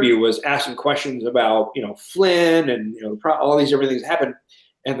this interview was asking questions about, Flynn and, all these different things happened.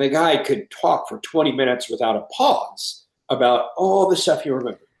 And the guy could talk for 20 minutes without a pause about all the stuff he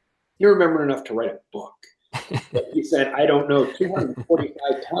remembered. He remembered enough to write a book. But he said, I don't know, 245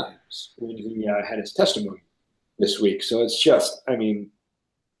 times when he had his testimony this week. So it's just,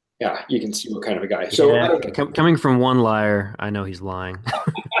 yeah, you can see what kind of a guy. So yeah, coming from one liar, I know he's lying.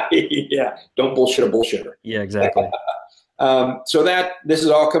 Yeah, don't bullshit a bullshitter. Yeah, exactly. So this is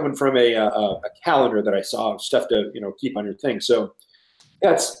all coming from a calendar that I saw of stuff to keep on your thing. So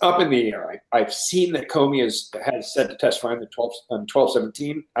that's up in the air. I've seen that Comey has said to testify on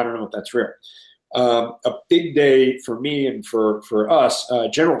 12/17. I don't know if that's real. A big day for me and for us.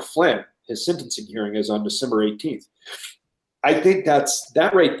 General Flynn, his sentencing hearing is on December 18th. I think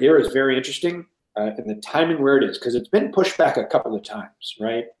that right there is very interesting, and the timing where it is, because it's been pushed back a couple of times,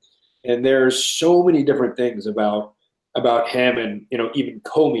 right? And there's so many different things about him, and even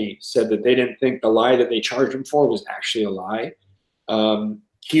Comey said that they didn't think the lie that they charged him for was actually a lie.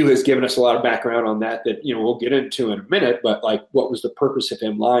 Hugh has given us a lot of background on that we'll get into in a minute, but what was the purpose of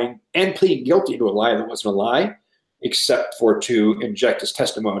him lying and pleading guilty to a lie that wasn't a lie, except for to inject his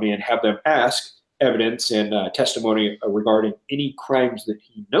testimony and have them ask evidence and testimony regarding any crimes that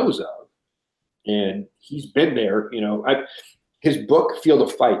he knows of. And he's been there, his book, Field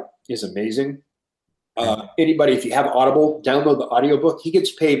of Fight, is amazing. Anybody, if you have Audible, download the audiobook. He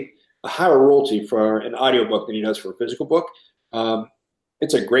gets paid a higher royalty for an audiobook than he does for a physical book.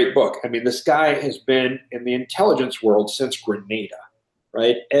 It's a great book. This guy has been in the intelligence world since Grenada,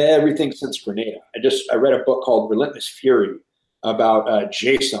 right? Everything since Grenada. I read a book called Relentless Fury about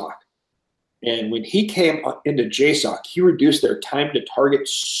JSOC. And when he came into JSOC, he reduced their time to target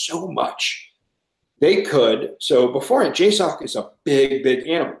so much. So before JSOC is a big, big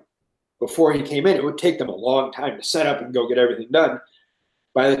animal. Before he came in, it would take them a long time to set up and go get everything done.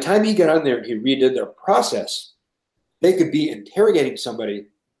 By the time he got on there and he redid their process, they could be interrogating somebody,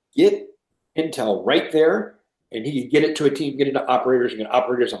 get intel right there, and he could get it to a team, get it to operators, and get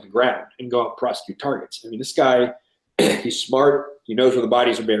operators on the ground and go out and prosecute targets. This guy, he's smart. He knows where the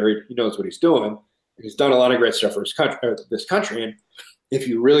bodies are buried. He knows what he's doing. He's done a lot of great stuff for this country. And if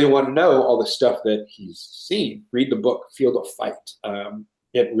you really want to know all the stuff that he's seen, read the book Field of Fight.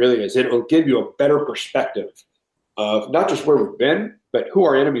 It really is. It will give you a better perspective of not just where we've been, but who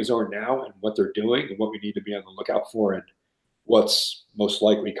our enemies are now and what they're doing and what we need to be on the lookout for and what's most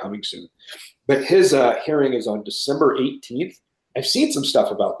likely coming soon. But his hearing is on December 18th. I've seen some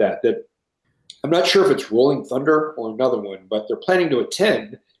stuff about that I'm not sure if it's Rolling Thunder or another one, but they're planning to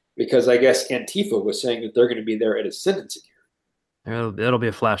attend because I guess Antifa was saying that they're going to be there at his sentencing hearing. That'll be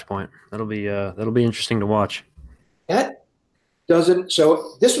a flashpoint. That'll be interesting to watch. That doesn't.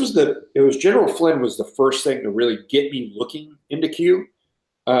 So it was General Flynn was the first thing to really get me looking into Q.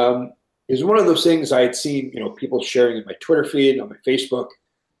 It was one of those things I had seen, people sharing in my Twitter feed, on my Facebook,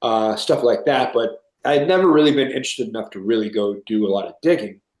 stuff like that. But I had never really been interested enough to really go do a lot of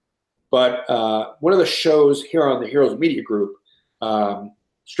digging. But one of the shows here on the Heroes Media Group,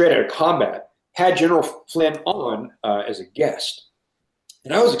 Straight Outta Combat, had General Flynn on as a guest.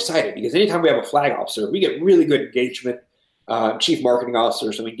 And I was excited because anytime we have a flag officer, we get really good engagement. Chief marketing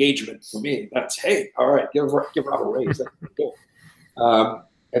officer, some engagement for me. That's, hey, all right, give Rob a raise. That's cool.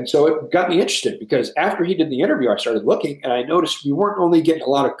 And so it got me interested because after he did the interview, I started looking and I noticed we weren't only getting a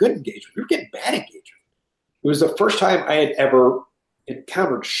lot of good engagement, we were getting bad engagement. It was the first time I had ever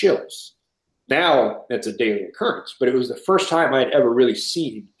encountered shills. Now that's a daily occurrence, but it was the first time I had ever really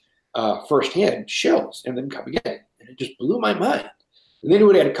seen firsthand shills and them coming in. And it just blew my mind. And then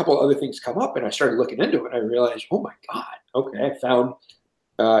we had a couple of other things come up, and I started looking into it, and I realized, oh my God, okay, I found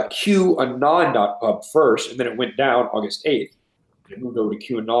QAnon.pub first, and then it went down August 8th. I moved over to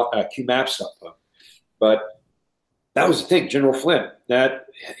QMaps.pub. But that was the thing, General Flynn,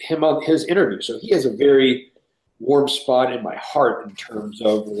 him on his interview. So he has a very warm spot in my heart in terms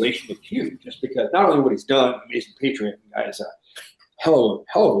of relation to Q, just because not only what he's done, amazing patriot, the guy is a hell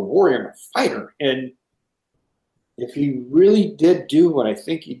of a warrior and a fighter, and if he really did do what I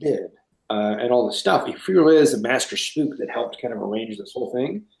think he did and all the stuff, if he really is a master spook that helped kind of arrange this whole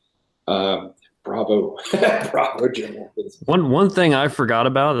thing, bravo. Bravo, General. One thing I forgot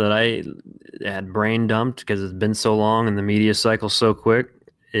about that I had brain dumped because it's been so long and the media cycle so quick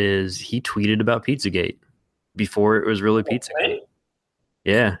is he tweeted about Pizzagate before it was really Pizzagate.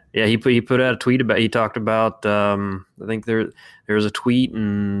 Yeah. He put out a tweet he talked about, I think there was a tweet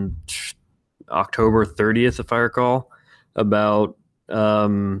in October 30th, if I recall, about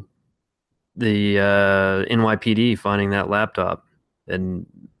the NYPD finding that laptop. And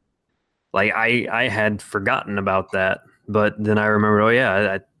like I had forgotten about that, but then I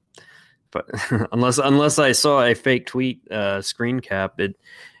remembered, but unless I saw a fake tweet screen cap,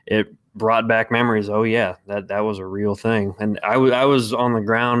 it brought back memories. Oh yeah, that was a real thing. And I was on the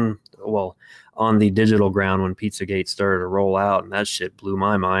ground, on the digital ground when Pizzagate started to roll out, and that shit blew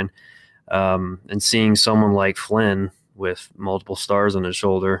my mind. And seeing someone like Flynn with multiple stars on his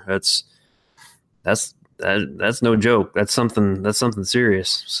shoulder, that's no joke. That's something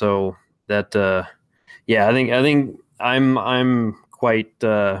serious. So that, I think I'm quite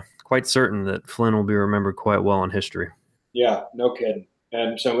certain that Flynn will be remembered quite well in history. Yeah, no kidding.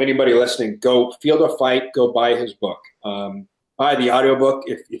 And so anybody listening, go Field of Fight, go buy his book. Buy the audiobook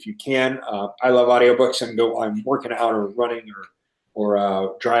if you can. I love audiobooks and I'm working out or running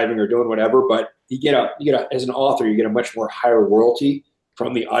or driving or doing whatever, but you get as an author, you get a much more higher royalty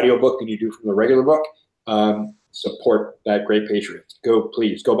from the audiobook than you do from the regular book. Support that great patriot.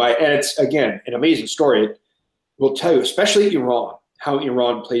 Please go buy it. And it's, again, an amazing story. It will tell you, especially Iran, how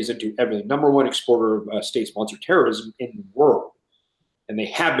Iran plays into everything. Number one exporter of state-sponsored terrorism in the world. And they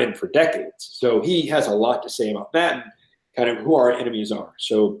have been for decades. So he has a lot to say about that and kind of who our enemies are.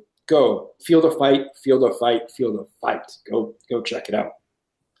 So go Field of Fight, Field of Fight, Field of Fight. Go check it out.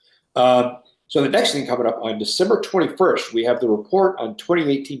 So the next thing coming up on December 21st, we have the report on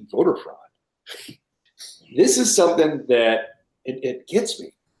 2018 voter fraud. This is something that it gets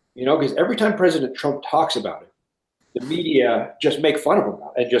me, because every time President Trump talks about it, the media just make fun of him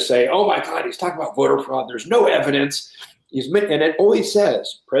and just say, oh my God, he's talking about voter fraud. There's no evidence. And it always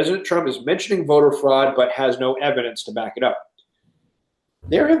says President Trump is mentioning voter fraud, but has no evidence to back it up.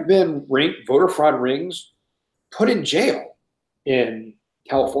 There have been voter fraud rings put in jail in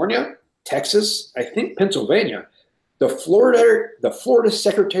California, Texas, I think Pennsylvania. The Florida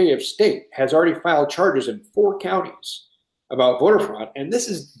Secretary of State has already filed charges in 4 counties about voter fraud, and this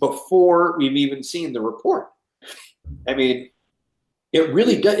is before we've even seen the report. I mean, it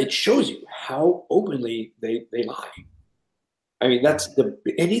really does. It shows you how openly they lie. I mean, that's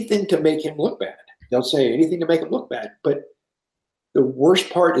anything to make him look bad. They'll say anything to make him look bad. But the worst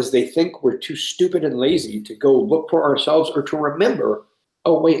part is they think we're too stupid and lazy to go look for ourselves or to remember,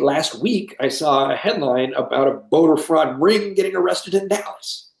 oh, wait, last week I saw a headline about a voter fraud ring getting arrested in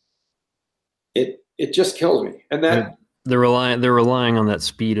Dallas. It just kills me. And that they're relying on that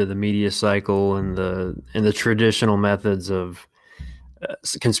speed of the media cycle and the traditional methods of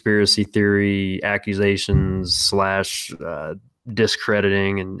conspiracy theory accusations slash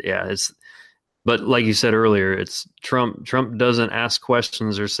discrediting, and yeah, it's. But like you said earlier, it's Trump. Trump doesn't ask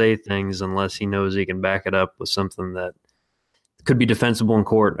questions or say things unless he knows he can back it up with something that could be defensible in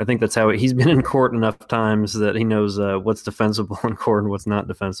court. I think that's how he's been in court enough times that he knows what's defensible in court and what's not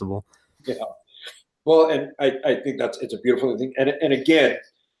defensible. Yeah. Well, and I think it's a beautiful thing. And again,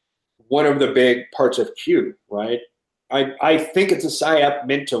 one of the big parts of Q, right? I think it's a psyop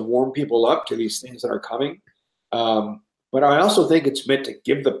meant to warm people up to these things that are coming. But I also think it's meant to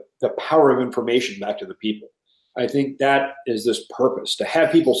give the power of information back to the people. I think that is this purpose, to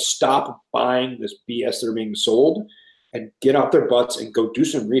have people stop buying this BS that are being sold and get off their butts and go do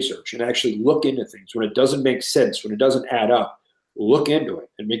some research and actually look into things. When it doesn't make sense, when it doesn't add up, look into it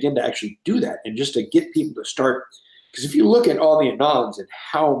and begin to actually do that. And just to get people to start, because if you look at all the anons and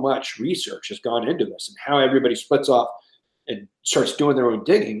how much research has gone into this and how everybody splits off and starts doing their own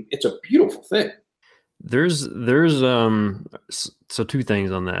digging, it's a beautiful thing. There's so two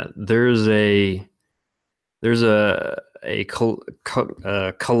things on that. There's a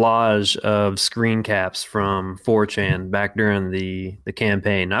collage of screen caps from 4chan back during the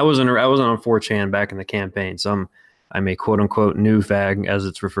campaign. I wasn't on 4chan back in the campaign, so I'm a quote unquote new fag, as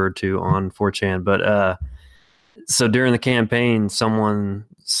it's referred to on 4chan. But so during the campaign, someone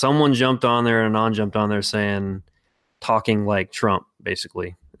jumped on there and non jumped on there talking like Trump,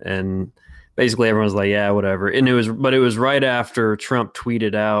 basically, and basically everyone was like, yeah, whatever. And it was right after Trump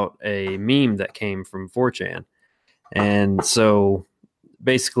tweeted out a meme that came from 4chan. And so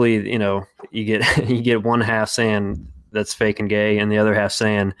basically, you get one half saying that's fake and gay and the other half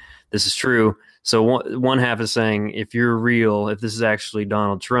saying this is true. So one half is saying, if you're real, if this is actually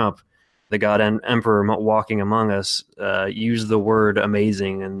Donald Trump, the God Emperor walking among us, use the word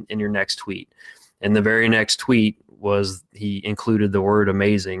amazing in your next tweet. And the very next tweet was he included the word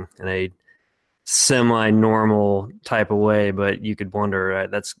amazing in a semi-normal type of way, but you could wonder,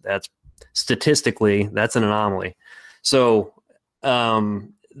 right, that's statistically that's an anomaly. So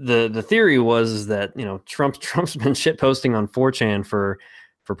the theory was that Trump's been shit posting on 4chan for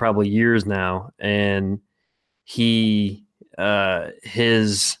probably years now, and he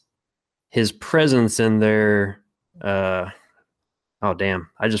his presence in there. Oh damn!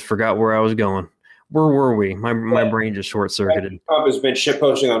 I just forgot where I was going. Where were we? My brain just short circuited. Trump has been shit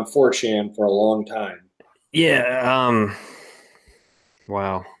posting on 4chan for a long time. Yeah.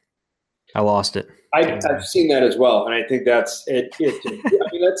 Wow. I lost it. I've seen that as well, and I think that's it. I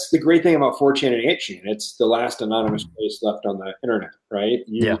mean, that's the great thing about 4chan and 8chan. It's the last anonymous place left on the internet, right?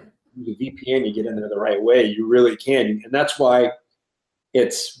 You use a VPN, you get in there the right way, you really can, and that's why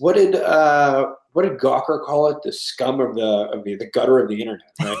it's what did Gawker call it? The scum of the gutter of the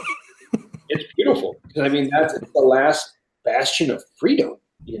internet, right? It's beautiful because I mean that's the last bastion of freedom.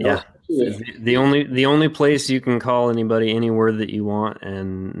 Yeah. The only place you can call anybody any word that you want,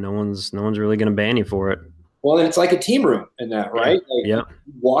 and no one's really going to ban you for it. Well, and it's like a team room in that, right? Like, yeah.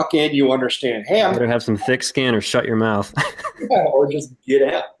 You walk in, you understand. Hey, I'm better have some thick skin or shut your mouth. Yeah, or just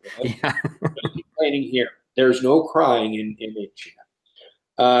get out. Right? Yeah. Complaining here. There's no crying in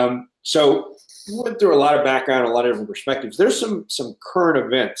HChat. So we went through a lot of background, a lot of different perspectives. There's some current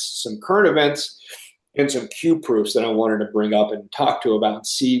events, and some Q proofs that I wanted to bring up and talk to about and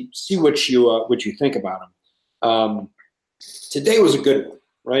see what you think about them. Today was a good one,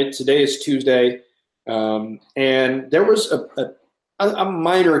 right? Today is Tuesday, and there was a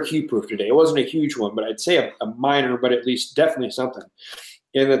minor Q proof today. It wasn't a huge one, but I'd say a minor, but at least definitely something.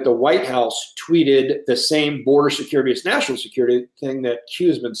 In that the White House tweeted the same border security as national security thing that Q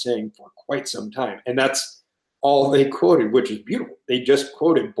has been saying for quite some time, and that's all they quoted, which is beautiful. They just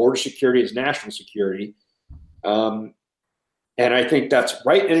quoted border security as national security. And I think that's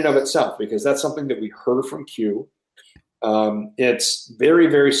right in and of itself, because that's something that we heard from Q. It's very,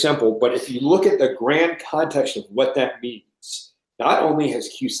 very simple. But if you look at the grand context of what that means, not only has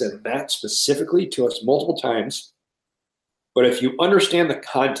Q said that specifically to us multiple times, but if you understand the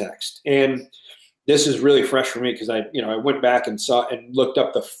context, and this is really fresh for me because I went back and saw and looked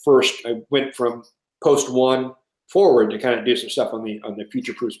up I went from post one forward to kind of do some stuff on the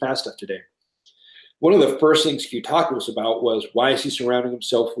future proofs past stuff today. One of the first things Q talked to us about was why is he surrounding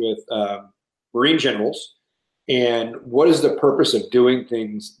himself with Marine generals, and what is the purpose of doing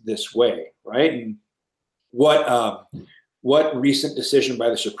things this way, right? And what recent decision by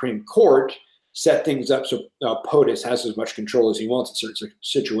the Supreme Court set things up so POTUS has as much control as he wants in certain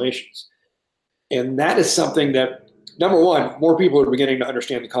situations. And that is something that, number one, more people are beginning to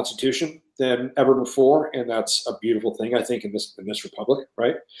understand the Constitution. than ever before, and that's a beautiful thing, I think, in this republic,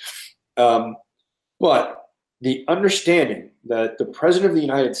 right? Um, but the understanding that the president of the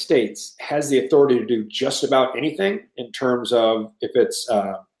United States has the authority to do just about anything in terms of if it's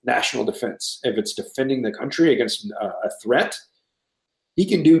national defense, if it's defending the country against a threat, he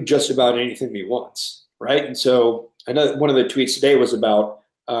can do just about anything he wants, right? And so I know one of the tweets today was about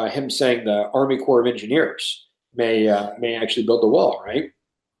him saying the Army Corps of Engineers may actually build the wall, right?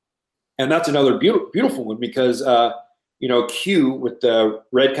 And that's another beautiful one because Q with the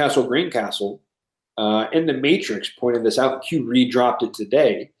red castle, green castle in the Matrix pointed this out. Q redropped it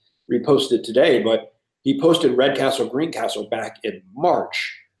today, reposted it today, but he posted red castle, green castle back in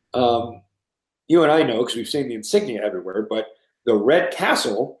March. You and I know because we've seen the insignia everywhere, but the red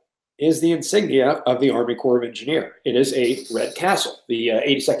castle is the insignia of the Army Corps of Engineer. It is a red castle. The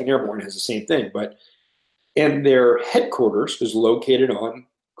 82nd Airborne has the same thing, and their headquarters is located on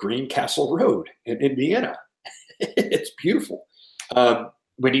Green Castle Road in Indiana. It's beautiful.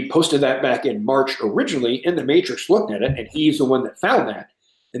 When he posted that back in March originally, in the Matrix looked at it, and he's the one that found that.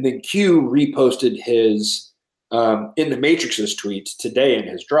 And then Q reposted his in the Matrix's tweets today in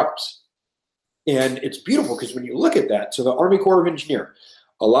his drops. And it's beautiful because when you look at that, so the Army Corps of Engineer,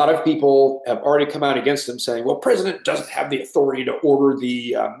 a lot of people have already come out against them saying, well, president doesn't have the authority to order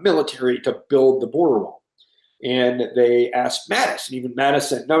the military to build the border wall. And they asked Mattis, and even Mattis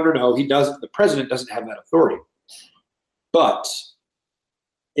said, no, he doesn't. The president doesn't have that authority. But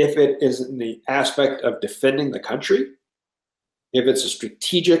if it is in the aspect of defending the country, if it's a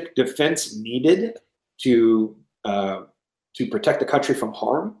strategic defense needed to protect the country from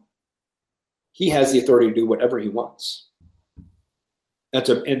harm, he has the authority to do whatever he wants. That's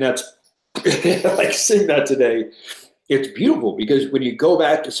like seeing that today. It's beautiful because when you go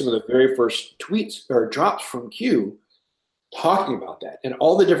back to some of the very first tweets or drops from Q talking about that, and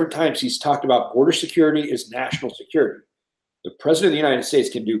all the different times he's talked about border security is national security. The president of the United States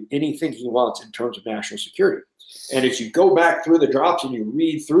can do anything he wants in terms of national security. And as you go back through the drops and you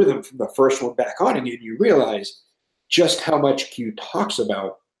read through them from the first one back on again, you realize just how much Q talks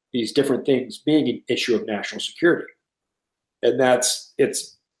about these different things being an issue of national security. And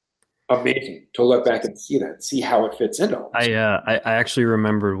it's amazing to look back and see that, and see how it fits into all this. I actually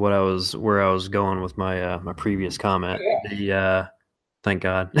remembered where I was going with my my previous comment. Yeah. Thank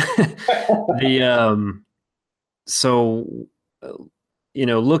God.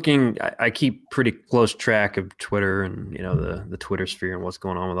 I keep pretty close track of Twitter and the Twitter sphere and what's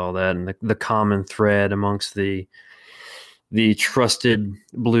going on with all that, and the common thread amongst the trusted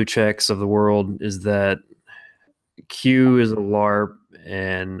blue checks of the world is that Q is a LARP,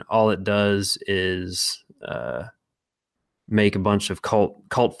 and all it does is make a bunch of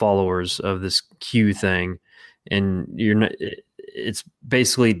cult followers of this Q thing, and it's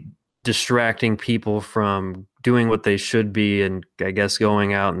basically distracting people from doing what they should be, and I guess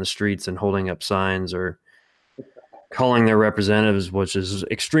going out in the streets and holding up signs or calling their representatives, which is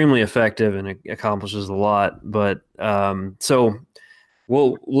extremely effective and it accomplishes a lot. But let's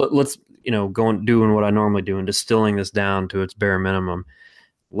doing what I normally do and distilling this down to its bare minimum.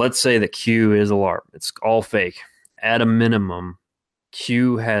 Let's say that Q is a LARP. It's all fake. At a minimum,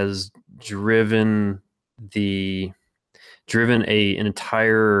 Q has driven an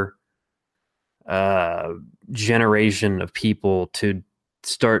entire generation of people to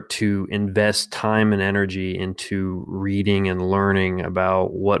start to invest time and energy into reading and learning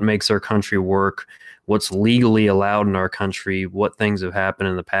about what makes our country work, what's legally allowed in our country, what things have happened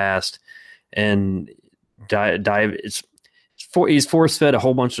in the past, and he's force-fed a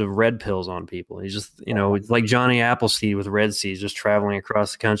whole bunch of red pills on people. He's just, it's like Johnny Appleseed with red seeds, just traveling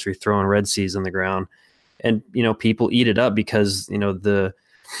across the country, throwing red seeds on the ground. And, people eat it up because, the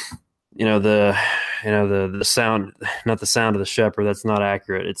sound, not the sound of the shepherd. That's not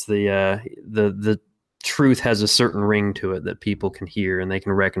accurate. It's the truth has a certain ring to it that people can hear and they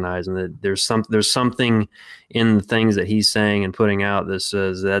can recognize. And that there's something in the things that he's saying and putting out that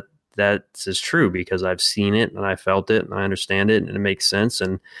says that is true because I've seen it and I felt it and I understand it and it makes sense.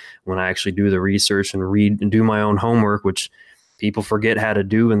 And when I actually do the research and read and do my own homework, which people forget how to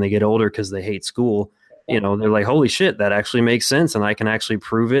do when they get older because they hate school, they're like, holy shit, that actually makes sense. And I can actually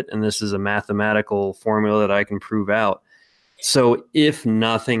prove it. And this is a mathematical formula that I can prove out. So if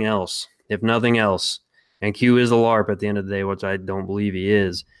nothing else, and Q is a LARP at the end of the day, which I don't believe he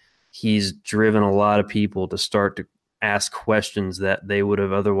is, he's driven a lot of people to start to ask questions that they would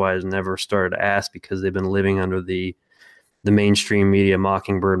have otherwise never started to ask because they've been living under the mainstream media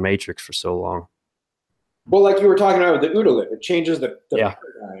mockingbird matrix for so long. Well, like you were talking about with the OODA lib, it changes the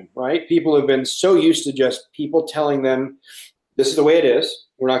paradigm, right? People have been so used to just people telling them this is the way it is.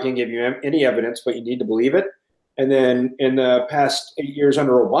 We're not going to give you any evidence, but you need to believe it. And then in the past 8 years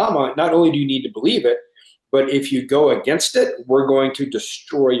under Obama, not only do you need to believe it, but if you go against it, we're going to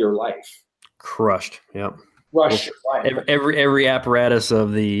destroy your life. Crushed. Yep. Crush your life. Every apparatus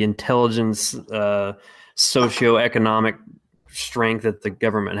of the intelligence, socioeconomic strength that the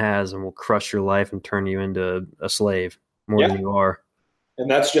government has, and will crush your life and turn you into a slave more than you are. And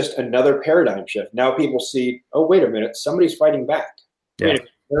that's just another paradigm shift. Now people see, oh, wait a minute, somebody's fighting back. Yeah. Wait a minute,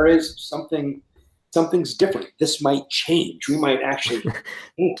 there is something's different. This might change. We might actually.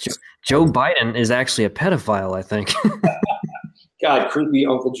 Joe Biden is actually a pedophile, I think. God, creepy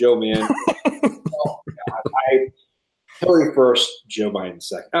Uncle Joe, man. Oh, God. Hillary first, Joe Biden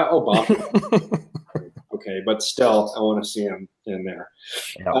second. Obama. Okay, but still, I want to see him in there.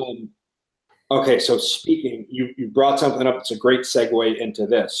 Yeah. Okay, so speaking, you brought something up. It's a great segue into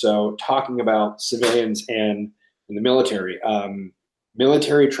this. So talking about civilians and the military,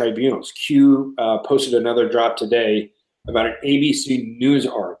 military tribunals. Q posted another drop today about an ABC News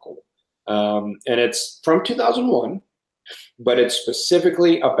article, and it's from 2001, but it's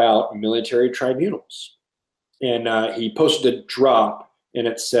specifically about military tribunals. And he posted a drop, and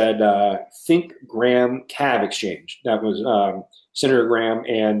it said, "Think Graham Cav exchange." That was Senator Graham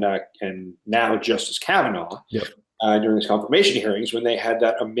and now Justice Kavanaugh during his confirmation hearings, when they had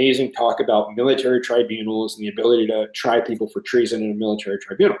that amazing talk about military tribunals and the ability to try people for treason in a military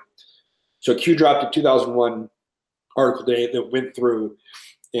tribunal. So Q dropped a 2001 article today that went through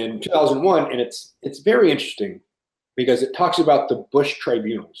in 2001, and it's very interesting because it talks about the Bush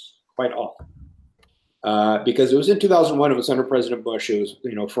tribunals quite often. Because it was in 2001, it was under President Bush. It was,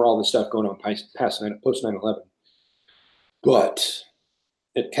 for all the stuff going on post 9/11. But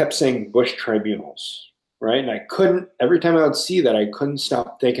it kept saying Bush tribunals, right? And every time I would see that, I couldn't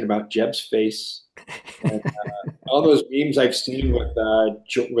stop thinking about Jeb's face. And, all those memes I've seen with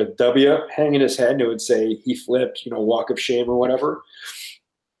W hanging his head, and it would say he flipped, walk of shame or whatever.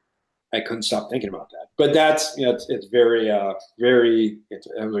 I couldn't stop thinking about that. But that's, it's very, that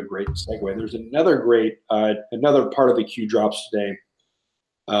was a great segue. There's another part of the Q drops today.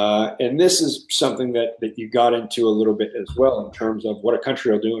 And this is something that you got into a little bit as well in terms of what a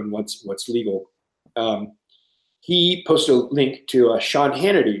country will do and what's legal. He posted a link to a Sean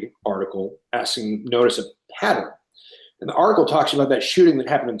Hannity article asking notice a pattern. And the article talks about that shooting that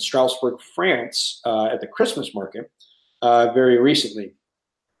happened in Strasbourg, France at the Christmas market very recently.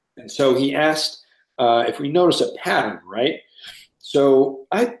 And so he asked if we notice a pattern, right? So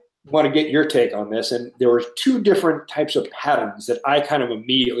I want to get your take on this. And there were two different types of patterns that I kind of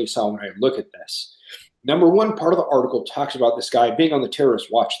immediately saw when I look at this. Number one, part of the article talks about this guy being on the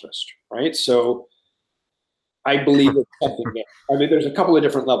terrorist watch list, right? So I believe it's something that, there's a couple of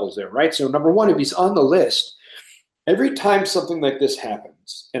different levels there, right? So number one, if he's on the list, every time something like this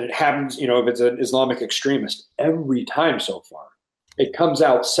happens, and it happens, if it's an Islamic extremist, every time so far, it comes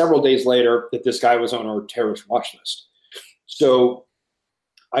out several days later that this guy was on our terrorist watch list. So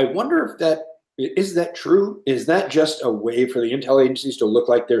I wonder if is that true? Is that just a way for the intel agencies to look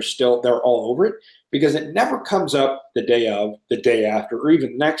like they're all over it? Because it never comes up the day of, the day after, or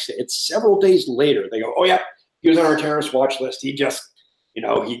even the next day. It's several days later. They go, oh yeah, he was on our terrorist watch list. He just,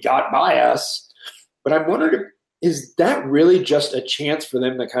 he got by us. But I'm wondering, is that really just a chance for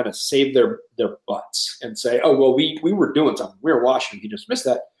them to kind of save their butts and say, oh, well, we were doing something. We were watching. He just missed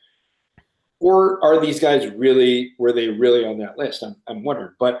that. Or are these guys were they really on that list? I'm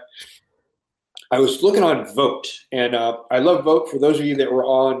wondering. But I was looking on Vote, and I love Vote. For those of you that were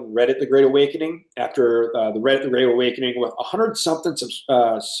on Reddit The Great Awakening, after the Reddit The Great Awakening, with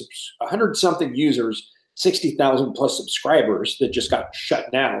 100-something users, 60,000 plus subscribers that just got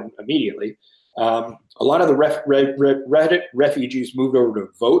shut down immediately. A lot of the Reddit refugees moved over to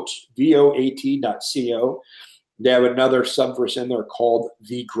Vote, VOAT.co. They have another subverse in there called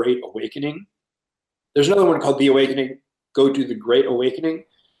The Great Awakening. There's another one called The Awakening. Go to The Great Awakening.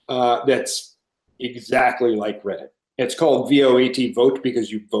 That's exactly like Reddit. It's called VOAT Vote because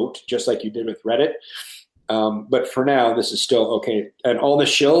you vote just like you did with Reddit. But for now, this is still okay. And all the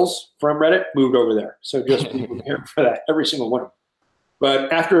shills from Reddit moved over there. So just be prepared for that, every single one of them.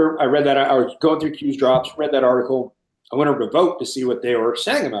 But after I read that, I was going through Q's drops, read that article. I went over to Vote to see what they were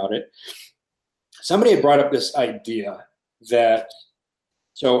saying about it. Somebody had brought up this idea that,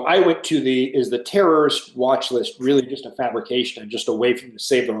 so I went to is the terrorist watch list really just a fabrication and just a way for them to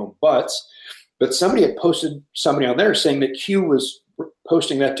save their own butts? But somebody had posted somebody on there saying that Q was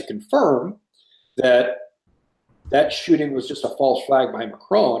posting that to confirm that shooting was just a false flag by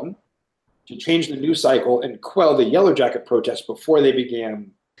Macron to change the news cycle and quell the Yellow Jacket protests before they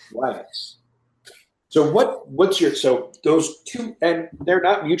began riots. So what's your, so those two, and they're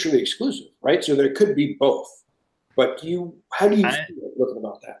not mutually exclusive, right? So there could be both. But how do you feel looking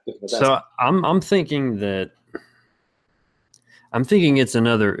about that? So I'm thinking it's an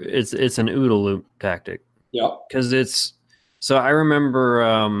OODA loop tactic. Yeah. Because so I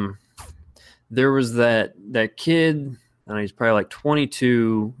remember there was that kid, and he's probably like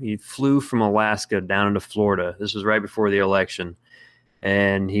 22. He flew from Alaska down into Florida. This was right before the election.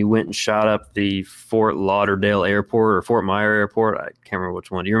 And he went and shot up the Fort Lauderdale Airport or Fort Myer Airport. I can't remember which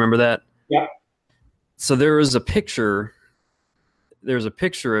one. Do you remember that? Yeah. So there was a picture. There's a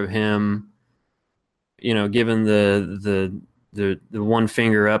picture of him, given the one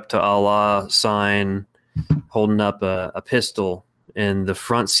finger up to Allah sign, holding up a pistol in the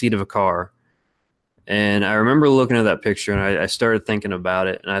front seat of a car. And I remember looking at that picture, and I started thinking about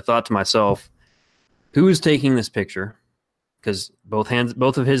it, and I thought to myself, who is taking this picture? Because both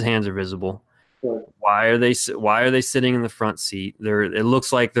of his hands are visible. Right. Why are they sitting in the front seat? It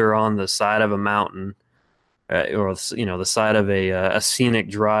looks like they're on the side of a mountain, or the side of a scenic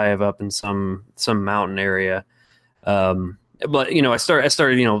drive up in some mountain area. But I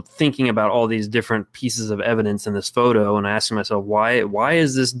started thinking about all these different pieces of evidence in this photo, and asking myself, why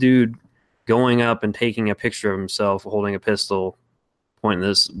is this dude going up and taking a picture of himself holding a pistol, pointing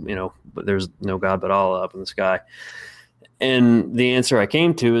this, but there's no God but Allah up in the sky. And the answer I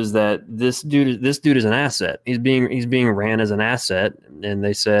came to is that this dude is an asset. He's being ran as an asset. And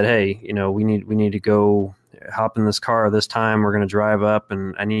they said, hey, we need to go hop in this car this time. We're going to drive up,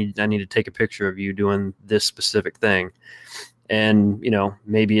 and I need to take a picture of you doing this specific thing. And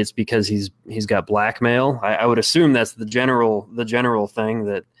maybe it's because he's got blackmail. I would assume that's the general thing,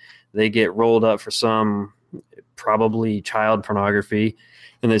 that they get rolled up for some probably child pornography,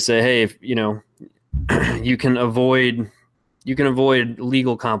 and they say, hey, if you can avoid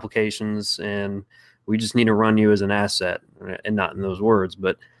legal complications, and we just need to run you as an asset. And not in those words,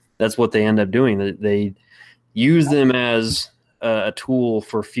 but that's what they end up doing. They use them as a tool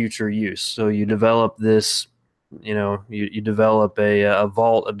for future use. So you develop this, you develop a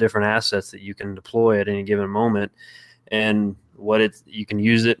vault of different assets that you can deploy at any given moment, and you can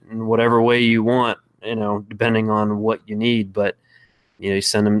use it in whatever way you want, depending on what you need. But you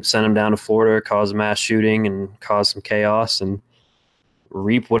send them down to Florida, cause a mass shooting, and cause some chaos, and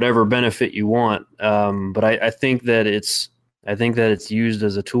reap whatever benefit you want. But I think that it's used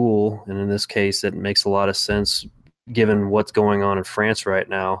as a tool, and in this case, it makes a lot of sense given what's going on in France right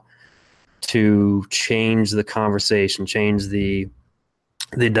now, to change the conversation, change the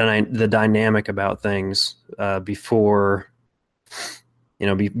dynamic about things before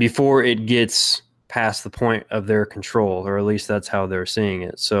it gets past the point of their control, or at least that's how they're seeing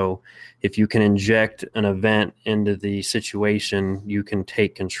it. So if you can inject an event into the situation, you can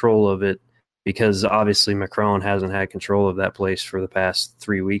take control of it, because obviously Macron hasn't had control of that place for the past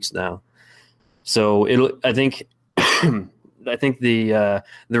 3 weeks now. So I think the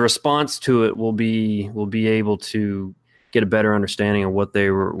response to it will be able to get a better understanding of what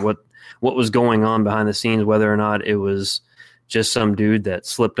was going on behind the scenes, whether or not it was just some dude that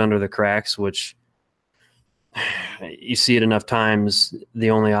slipped under the cracks, which you see it enough times. The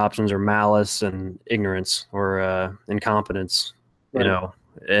only options are malice and ignorance, or incompetence, right.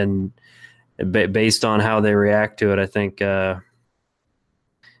 And based on how they react to it, I think you'd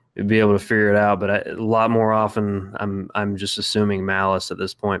be able to figure it out. But a lot more often, I'm just assuming malice at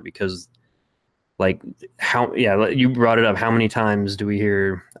this point, because you brought it up. How many times do we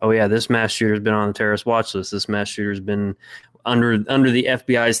hear, oh yeah, this mass shooter's been on the terrorist watch list. This mass shooter's been under the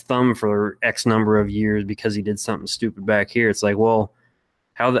FBI's thumb for X number of years because he did something stupid back here. It's like, well,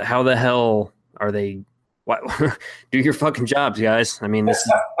 how the hell are they? Do your fucking jobs, guys. I mean, this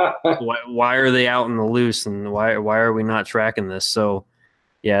is, why are they out in the loose, and why are we not tracking this? So,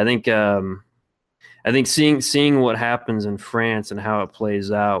 yeah, I think seeing what happens in France and how it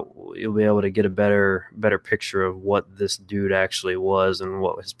plays out, you'll be able to get a better picture of what this dude actually was and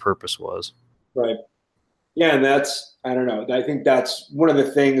what his purpose was. Right. Yeah, and I don't know. I think that's one of the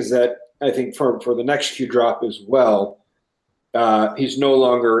things that I think for the next Q drop as well. He's no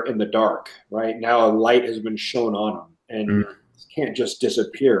longer in the dark, right? Now a light has been shown on him, and he can't just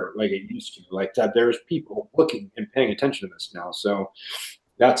disappear like it used to. Like that, there's people looking and paying attention to this now. So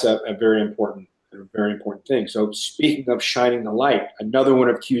that's a very important thing. So speaking of shining the light, another one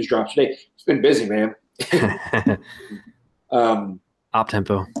of Q's drops today. It's been busy, man. Op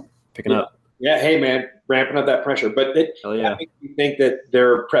tempo, picking up. Yeah, hey man, ramping up that pressure. But I think that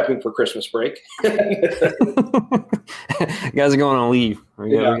they're prepping for Christmas break. You guys are going on leave.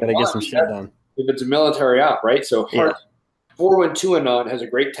 We got to get some shit done. If it's a military op, right? So 412 Anon has a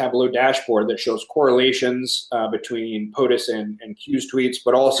great Tableau dashboard that shows correlations between POTUS and Q's tweets,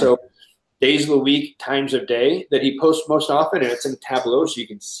 but also days of the week, times of day that he posts most often, and it's in Tableau, so you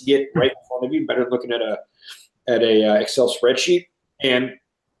can see it right in front of you, better than looking at a Excel spreadsheet. And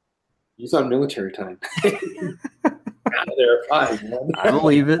he's on military time. Out of there, fine, man. I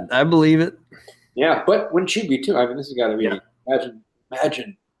believe it. I believe it. Yeah, but wouldn't you be too? I mean, this has got to be. Yeah.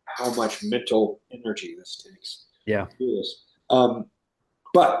 Imagine how much mental energy this takes. Yeah. To do this.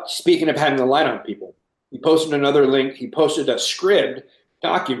 But speaking of having the light on people, he posted another link. He posted a scribd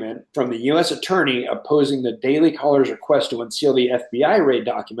document from the U.S. attorney opposing the Daily Caller's request to unseal the FBI raid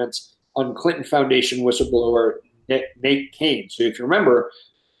documents on Clinton Foundation whistleblower Nate Kane. So if you remember,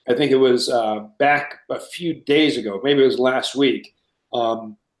 I think it was back a few days ago, maybe it was last week,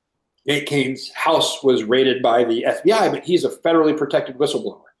 Nate Kane's house was raided by the FBI, but he's a federally protected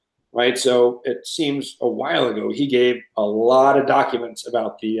whistleblower, right? So it seems a while ago he gave a lot of documents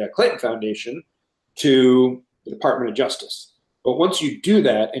about the Clinton Foundation to the Department of Justice. But once you do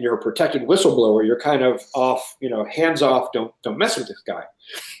that and you're a protected whistleblower, you're kind of off, hands off, don't mess with this guy.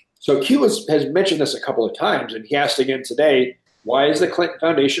 So Q has mentioned this a couple of times, and he asked again today, why is the Clinton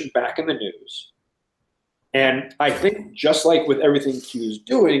Foundation back in the news? And I think just like with everything Q's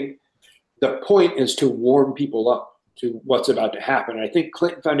doing, the point is to warm people up to what's about to happen. And I think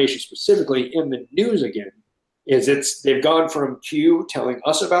Clinton Foundation specifically in the news again is they've gone from Q telling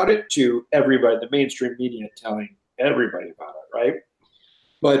us about it to everybody, the mainstream media telling everybody about it, right?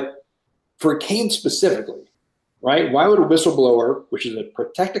 But for Kane specifically, right, why would a whistleblower, which is a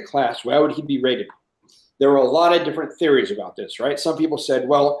protected class, why would he be raided? There were a lot of different theories about this, right? Some people said,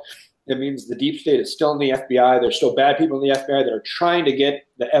 well, it means the deep state is still in the FBI. There's still bad people in the FBI that are trying to get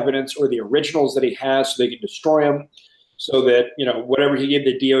the evidence or the originals that he has so they can destroy them, so that, whatever he gave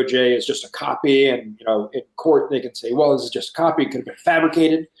the DOJ is just a copy. And, in court, they can say, well, this is just a copy. It could have been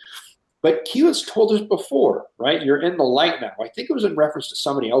fabricated. But Q has told us before, right? You're in the light now. I think it was in reference to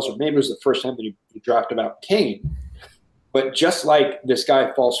somebody else, or maybe it was the first time that he dropped about Kane. But just like this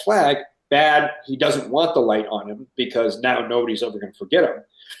guy, False Flag, bad, he doesn't want the light on him because now nobody's ever going to forget him.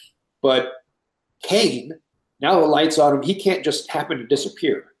 But Kane, now the light's on him, he can't just happen to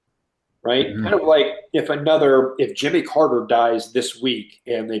disappear, right? Mm-hmm. Kind of like if Jimmy Carter dies this week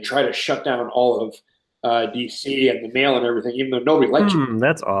and they try to shut down all of D.C. and the mail and everything, even though nobody likes you.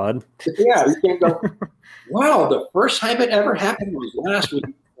 That's odd. Yeah, you can't go, wow, the first time it ever happened was last week.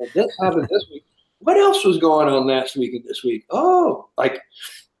 Well, this happened this week. What else was going on last week and this week? Oh, like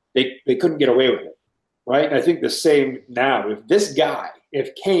they couldn't get away with it, right? And I think the same now.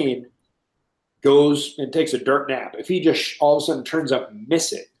 If Kane goes and takes a dirt nap, if he just all of a sudden turns up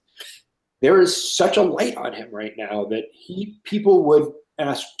missing, there is such a light on him right now that people would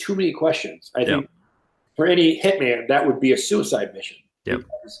ask too many questions. I think for any hitman, that would be a suicide mission. Yep.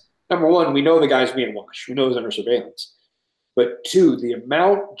 Because, number one, we know the guy's being watched. We know he's under surveillance. But two, the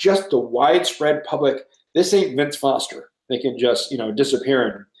amount, just the widespread public, this ain't Vince Foster. They can just, disappear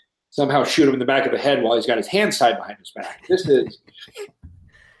and somehow shoot him in the back of the head while he's got his hands tied behind his back.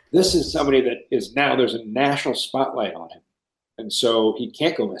 This is somebody that is now, there's a national spotlight on him. And so he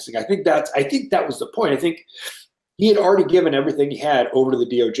can't go missing. I think that was the point. I think he had already given everything he had over to the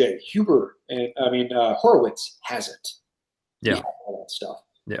DOJ. Horowitz hasn't. Yeah. All that stuff.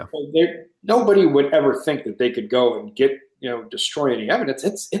 Yeah. So nobody would ever think that they could go and get, destroy any evidence.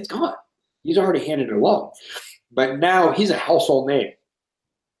 It's gone. He's already handed it along. But now he's a household name.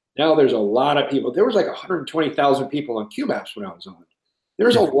 Now there's a lot of people. There was like 120,000 people on QMaps when I was on.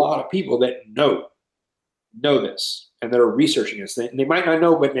 There's a lot of people that know this and that are researching this. They might not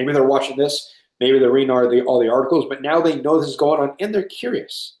know, but maybe they're watching this. Maybe they're reading all the articles, but now they know this is going on and they're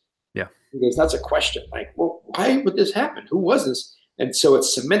curious. Yeah. Because that's a question. Like, well, why would this happen? Who was this? And so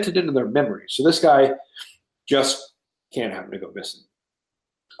it's cemented into their memory. So this guy just can't happen to go missing.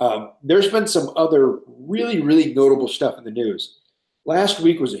 There's been some other really, really notable stuff in the news. Last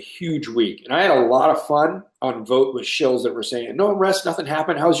week was a huge week, and I had a lot of fun on Vote with shills that were saying, no arrest, nothing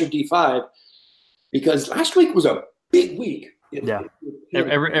happened. How's your D5? Because last week was a big week.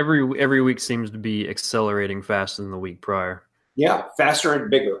 Every week seems to be accelerating faster than the week prior. Yeah, faster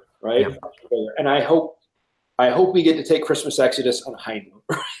and bigger, right? Yeah. And I hope we get to take Christmas Exodus on a high note.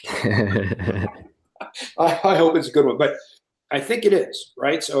 I hope it's a good one, but I think it is,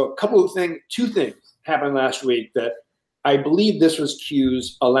 right? So two things happened last week that I believe this was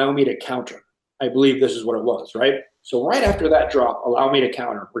Q's allow me to counter. I believe this is what it was, right? So right after that drop, allow me to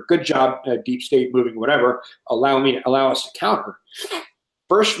counter. Good job, deep state moving, whatever. Allow us to counter.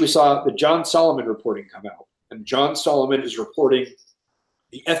 First, we saw the John Solomon reporting come out, and John Solomon is reporting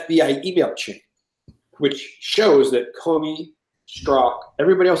the FBI email chain, which shows that Comey, Strzok,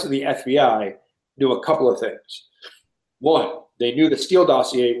 everybody else in the FBI knew a couple of things. One, they knew the Steele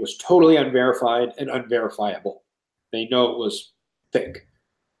dossier was totally unverified and unverifiable. They know it was fake.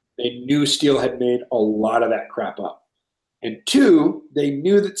 They knew Steele had made a lot of that crap up. And two, they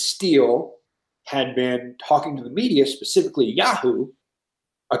knew that Steele had been talking to the media, specifically Yahoo,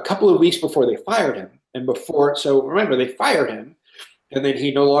 a couple of weeks before they fired him. And before, so remember, they fired him, and then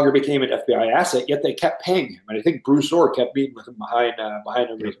he no longer became an FBI asset, yet they kept paying him. And I think Bruce Orr kept meeting with him behind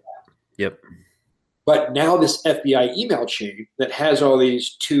everybody's back. Yep. But now this FBI email chain that has all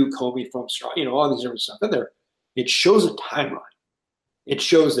these to Comey from, all these different stuff in there, it shows a timeline. It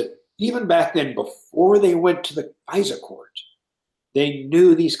shows that even back then, before they went to the FISA court, they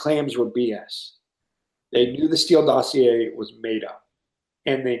knew these claims were BS. They knew the Steele dossier was made up.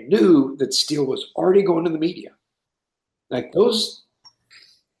 And they knew that Steele was already going to the media. Like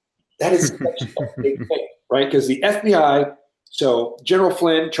that is such a big thing, right? Because the FBI, so General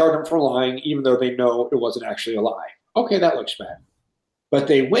Flynn charged him for lying, even though they know it wasn't actually a lie. Okay, that looks bad. But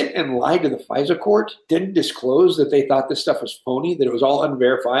they went and lied to the FISA court, didn't disclose that they thought this stuff was phony, that it was all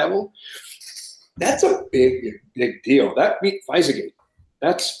unverifiable. That's a big, big deal. That FISAgate.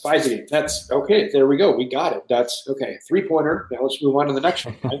 That's FISAgate. That's okay. There we go. We got it. That's okay. 3-pointer. Now let's move on to the next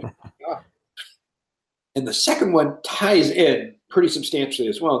one. Right? And the second one ties in pretty substantially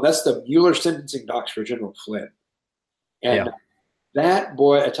as well. That's the Mueller sentencing docs for General Flynn. And that,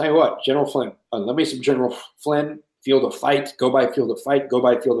 boy, I tell you what, General Flynn, let me some General Flynn, field of fight, go by field of fight, go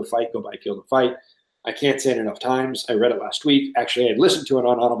by field of fight, go by field of fight. I can't say it enough times. I read it last week. Actually, I had listened to it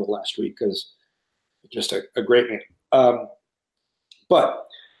on Audible last week because just a great man. But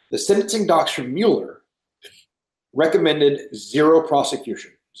the sentencing docs from Mueller recommended zero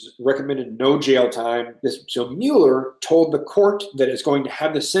prosecution, recommended no jail time. So Mueller told the court that it's going to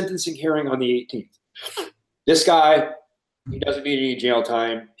have the sentencing hearing on the 18th. This guy, he doesn't need any jail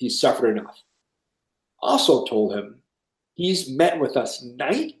time. He's suffered enough. Also told him he's met with us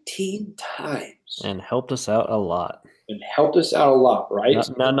 19 times. And helped us out a lot. Right?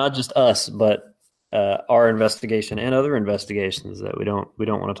 Not just us, but our investigation and other investigations that we don't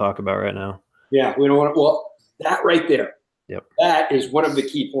want to talk about right now. Yeah, we don't want to. Well, that right there. Yep. That is one of the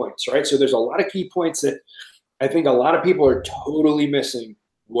key points, right? So there's a lot of key points that I think a lot of people are totally missing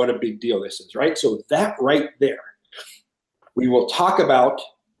what a big deal this is, right? So that right there, we will talk about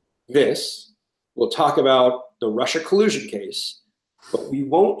this. We'll talk about the Russia collusion case, but we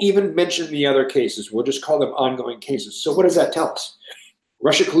won't even mention the other cases. We'll just call them ongoing cases. So what does that tell us?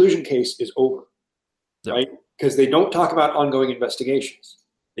 Russia collusion case is over. Yep. Right? Because they don't talk about ongoing investigations.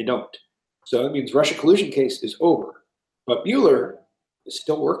 They don't. So that means Russia collusion case is over. But Mueller is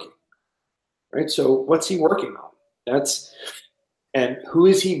still working. Right? So what's he working on? And who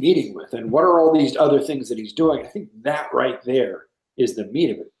is he meeting with? And what are all these other things that he's doing? I think that right there is the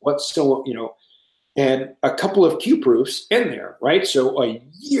meat of it. What's still, and a couple of Q proofs in there, right? So 1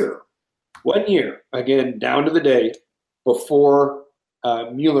 year, again, down to the day before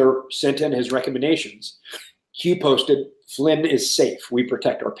Mueller sent in his recommendations, Q posted, Flynn is safe. We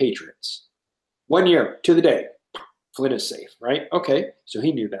protect our patriots. 1 year to the day, Flynn is safe, right? Okay, so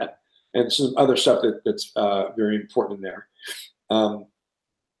he knew that. And some other stuff that's very important in there.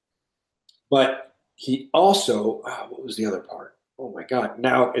 But he also, what was the other part? Oh my God,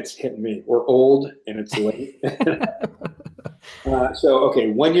 now it's hitting me. We're old and it's late. So, okay,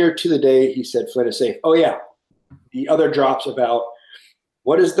 1 year to the day, he said Flynn is safe. Oh yeah, the other drops about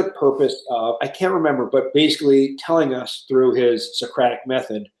what is the purpose of, I can't remember, but basically telling us through his Socratic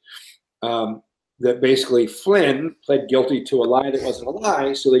method that basically Flynn pled guilty to a lie that wasn't a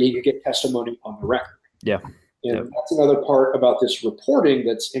lie so that he could get testimony on the record. Yeah. And that's another part about this reporting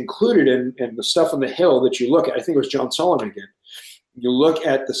that's included in the stuff on the Hill that you look at. I think it was John Solomon again. You look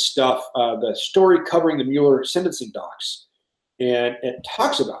at the stuff, the story covering the Mueller sentencing docs, and it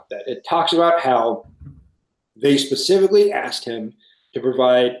talks about that. It talks about how they specifically asked him to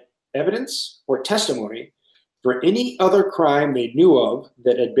provide evidence or testimony for any other crime they knew of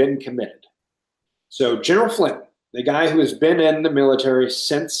that had been committed. So General Flynn, the guy who has been in the military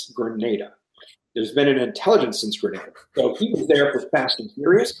since Grenada, there's been an intelligence since Grenada. So he was there for Fast and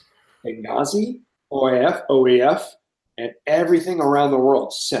Furious, Benghazi, OAF, OEF, and everything around the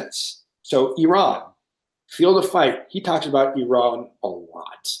world since. So Iran, field of fight, he talks about Iran a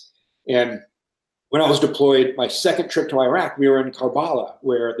lot. And when I was deployed, my second trip to Iraq, we were in Karbala,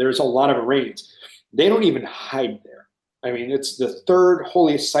 where there's a lot of Iranians. They don't even hide there. I mean, it's the third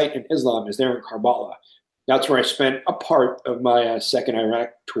holiest site in Islam is there in Karbala. That's where I spent a part of my second Iraq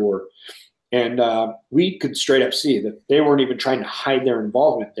tour. And we could straight up see that they weren't even trying to hide their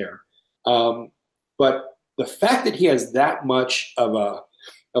involvement there. But the fact that he has that much of a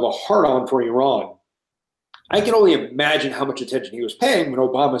hard on for Iran, I can only imagine how much attention he was paying when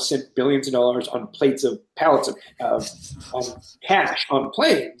Obama sent billions of dollars on pallets of cash on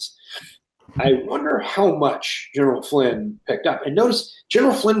planes. I wonder how much General Flynn picked up. And notice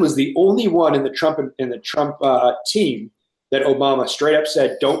General Flynn was the only one in the Trump team that Obama straight up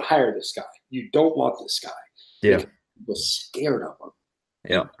said, "Don't hire this guy. You don't want this guy." Yeah, because he was scared of him.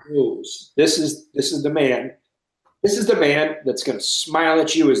 Yeah, this is the man. This is the man that's going to smile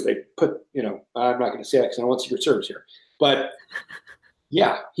at you as they put, I'm not going to say that because I don't want Secret Service here. But,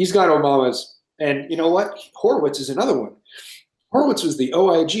 yeah, he's got Obama's. And you know what? Horowitz is another one. Horowitz was the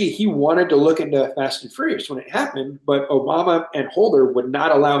OIG. He wanted to look into Fast and Furious when it happened, but Obama and Holder would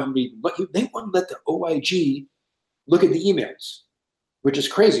not allow him to look. They wouldn't let the OIG look at the emails, which is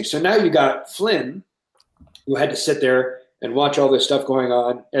crazy. So now you got Flynn, who had to sit there and watch all this stuff going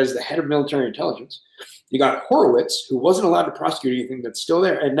on as the head of military intelligence. You got Horowitz, who wasn't allowed to prosecute anything that's still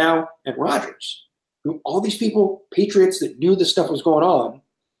there, and Rogers, who all these people, patriots that knew this stuff was going on,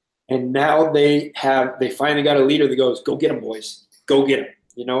 and now they finally got a leader that goes, "Go get him, boys, go get him.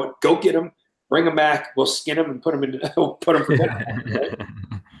 Go get him, bring him back. We'll skin him and put him for dinner." Right?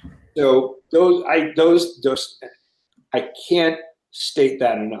 So I can't state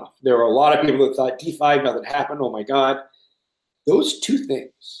that enough. There are a lot of people that thought D5, nothing happened. Oh my God, those two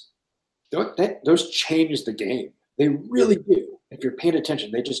things. Those change the game. They really do. If you're paying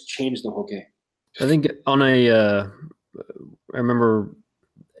attention, they just change the whole game. I think I remember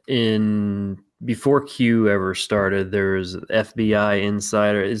before Q ever started, there was FBI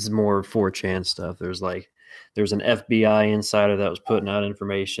insider. It's more 4chan stuff. There's an FBI insider that was putting out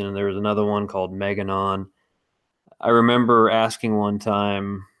information, and there was another one called Meganon. I remember asking one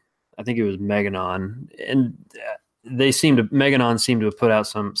time, I think it was Meganon, and Meganon seemed to have put out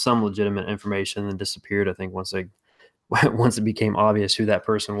some legitimate information and disappeared. I think once it became obvious who that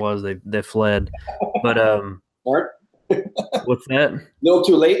person was, they fled. But smart. What's that? A little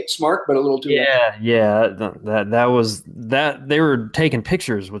too late. Smart, but a little too late. Yeah. That was that. They were taking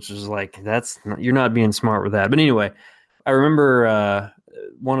pictures, which is you're not being smart with that. But anyway, I remember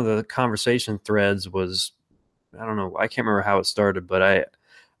one of the conversation threads was, I don't know, I can't remember how it started, but I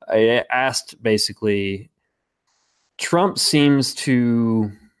asked basically. Trump seems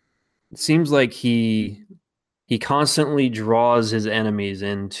like he constantly draws his enemies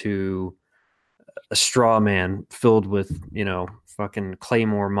into a straw man filled with, fucking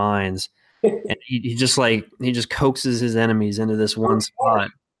Claymore mines. And he just coaxes his enemies into this one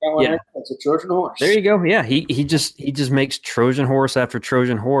spot. Yeah, that's a Trojan horse. There you go. Yeah, he just makes Trojan horse after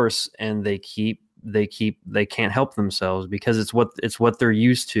Trojan horse, and they can't help themselves because it's what they're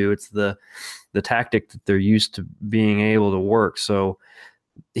used to. It's the tactic that they're used to being able to work. So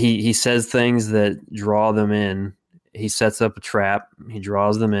he says things that draw them in. He sets up a trap. He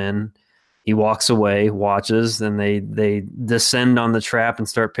draws them in. He walks away, watches, and they descend on the trap and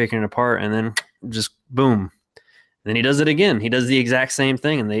start picking it apart, and then just boom. And then he does it again. He does the exact same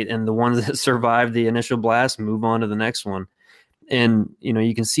thing, and the ones that survive the initial blast move on to the next one. And,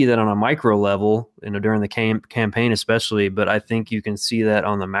 you can see that on a micro level, during the campaign especially, but I think you can see that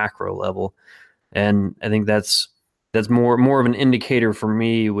on the macro level. And I think that's more of an indicator for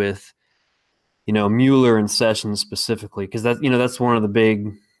me with, Mueller and Sessions specifically, because that's one of the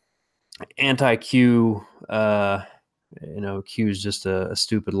big anti-Q, Q is just a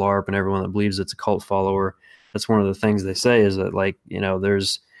stupid LARP, and everyone that believes it's a cult follower. That's one of the things they say is that,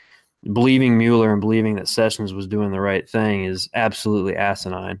 there's believing Mueller and believing that Sessions was doing the right thing is absolutely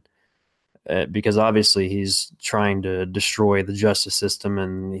asinine, because obviously he's trying to destroy the justice system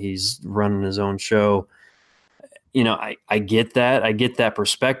and he's running his own show. I get that. I get that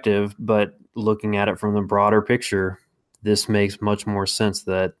perspective, but looking at it from the broader picture, this makes much more sense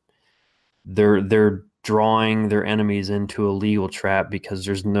that they're drawing their enemies into a legal trap because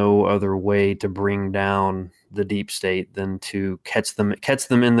there's no other way to bring down the deep state than to catch them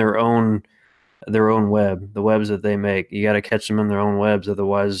in their own web, the webs that they make. You got to catch them in their own webs,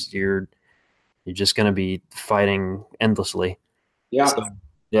 otherwise you're just going to be fighting endlessly. Yeah. So,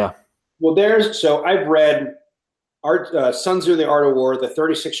 yeah. Well, I've read Sun Tzu, The Art of War, the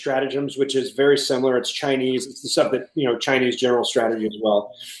 36 Stratagems, which is very similar. It's Chinese. It's the stuff that, Chinese general strategy as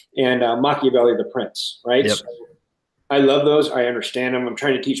well. And Machiavelli, The Prince, right? Yep. So I love those. I understand them. I'm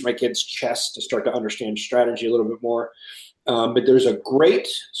trying to teach my kids chess to start to understand strategy a little bit more. But there's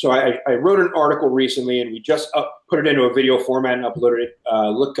so I wrote an article recently, and we just put it into a video format and uploaded it.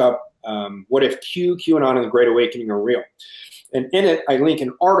 Look up What If QAnon and the Great Awakening Are Real? And in it, I link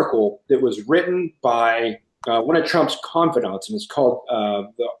an article that was written by one of Trump's confidants, and it's called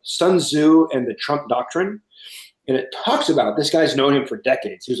the Sun Tzu and the Trump Doctrine. And it talks about, this guy's known him for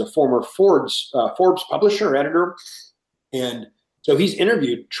decades. He was a former Forbes publisher, editor. And so he's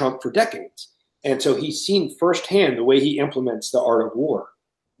interviewed Trump for decades. And so he's seen firsthand the way he implements the art of war,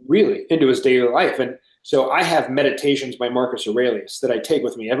 really, into his daily life. And so I have Meditations by Marcus Aurelius that I take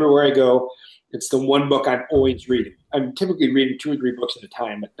with me everywhere I go. It's the one book I'm always reading. I'm typically reading 2 or 3 books at a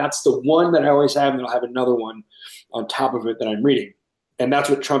time, but that's the one that I always have, and I'll have another one on top of it that I'm reading. And that's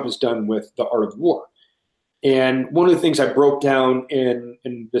what Trump has done with the art of war. And one of the things I broke down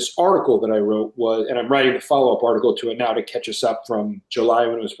in this article that I wrote was, and I'm writing the follow-up article to it now to catch us up from July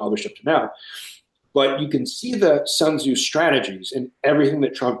when it was published up to now, but you can see the Sun Tzu strategies in everything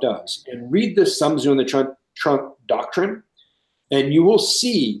that Trump does. And read the Sun Tzu and the Trump Doctrine, and you will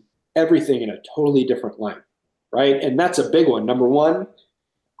see everything in a totally different light, right? And that's a big one. Number one,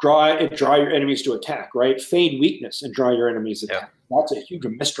 draw your enemies to attack, right? Feign weakness and draw your enemies to attack. Yeah. That's a huge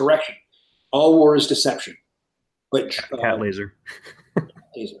misdirection. All war is deception. But cat laser.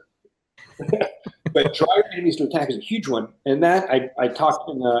 But draw your enemies to attack is a huge one. And that I talked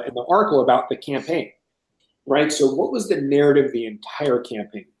in the article about the campaign, right? So what was the narrative of the entire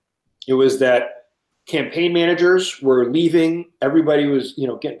campaign? It was that campaign managers were leaving. Everybody was,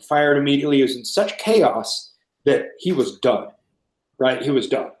 getting fired immediately. It was in such chaos that he was done, right? He was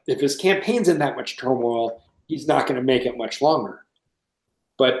done. If his campaign's in that much turmoil, he's not going to make it much longer.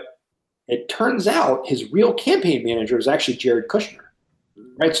 But it turns out his real campaign manager is actually Jared Kushner,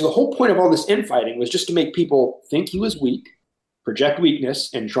 right? So the whole point of all this infighting was just to make people think he was weak, project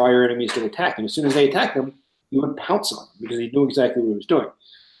weakness, and draw your enemies to attack. And as soon as they attacked him, he would pounce on them because he knew exactly what he was doing.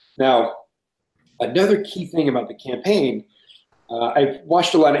 Now, another key thing about the campaign, I've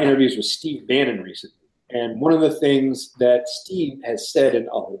watched a lot of interviews with Steve Bannon recently. And one of the things that Steve has said in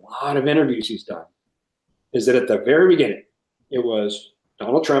a lot of interviews he's done is that at the very beginning, it was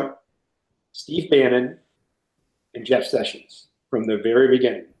Donald Trump, Steve Bannon, and Jeff Sessions from the very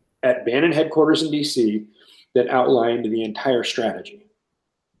beginning at Bannon headquarters in D.C. that outlined the entire strategy.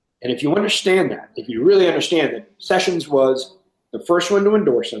 And if you understand that, if you really understand that Sessions was the first one to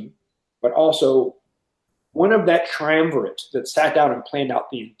endorse him, but also one of that triumvirate that sat down and planned out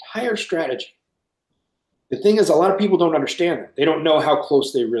the entire strategy. The thing is, a lot of people don't understand that. They don't know how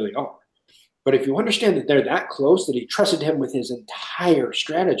close they really are. But if you understand that they're that close, that he trusted him with his entire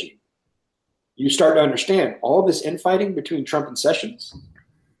strategy, you start to understand all this infighting between Trump and Sessions,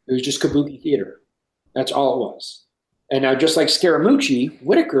 it was just kabuki theater. That's all it was. And now, just like Scaramucci,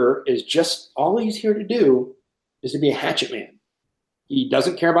 Whitaker is just, all he's here to do is to be a hatchet man. He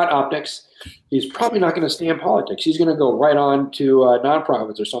doesn't care about optics. He's probably not going to stay in politics. He's going to go right on to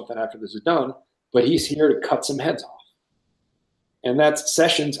nonprofits or something after this is done, but he's here to cut some heads off. And that's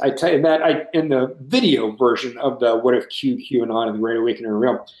Sessions. I tell you that in the video version of the What If QAnon and the Great Awakening are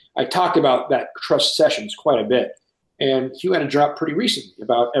real, I talked about that trust Sessions quite a bit. And Q had a drop pretty recently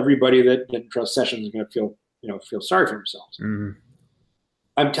about everybody that didn't trust Sessions is going to feel sorry for themselves.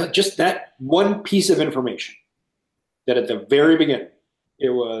 Mm-hmm. Just that one piece of information that at the very beginning, it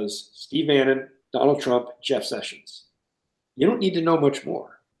was Steve Bannon, Donald Trump, Jeff Sessions. You don't need to know much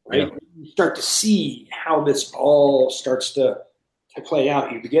more, right? Yeah. You start to see how this all starts to play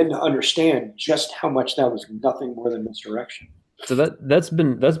out. You begin to understand just how much that was nothing more than misdirection. So that's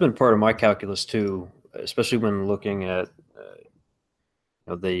been part of my calculus too, especially when looking at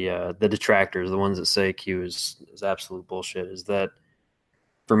the detractors, the ones that say Q is absolute bullshit. Is that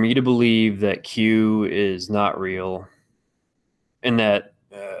for me to believe that Q is not real, and that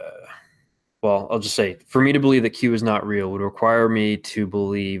I'll just say, for me to believe that Q is not real would require me to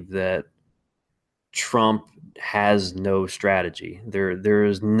believe that Trump has no strategy. There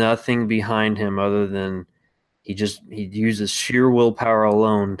is nothing behind him other than he uses sheer willpower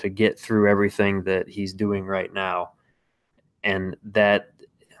alone to get through everything that he's doing right now, and that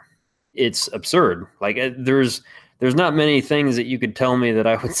it's absurd. Like there's not many things that you could tell me that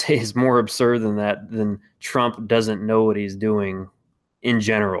I would say is more absurd than Trump doesn't know what he's doing in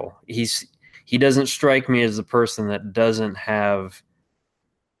general. He doesn't strike me as the person that doesn't have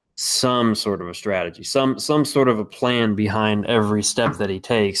some sort of a strategy, some sort of a plan behind every step that he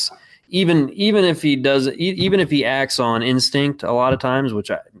takes. Even if he acts on instinct a lot of times,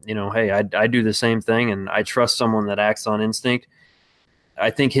 which I do the same thing, and I trust someone that acts on instinct. I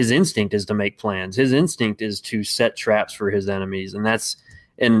think his instinct is to make plans. His instinct is to set traps for his enemies, and that's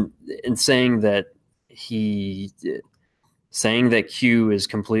and saying that Q is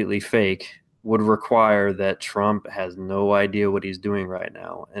completely fake would require that Trump has no idea what he's doing right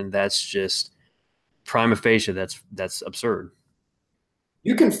now, and that's just prima facie. That's absurd.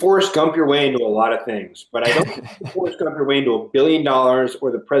 You can Forrest Gump your way into a lot of things, but I don't think you can Forrest Gump your way into $1 billion or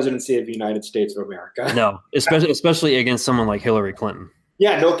the presidency of the United States of America. No, especially against someone like Hillary Clinton.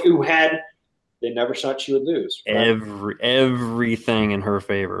 Yeah, no, they never thought she would lose. Right? Everything in her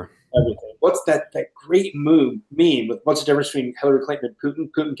favor. Everything. What's that great meme with what's the difference between Hillary Clinton and Putin?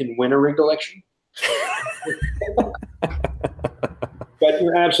 Putin can win a rigged election. But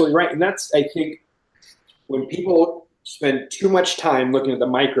you're absolutely right. And that's, I think, when people spend too much time looking at the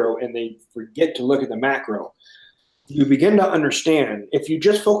micro and they forget to look at the macro, you begin to understand. If you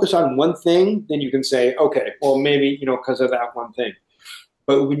just focus on one thing, then you can say, okay, well, maybe, because of that one thing.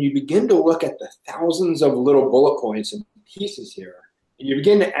 But when you begin to look at the thousands of little bullet points and pieces here, and you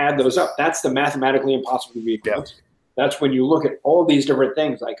begin to add those up, that's the mathematically impossible to be accounted. Yeah. That's when you look at all these different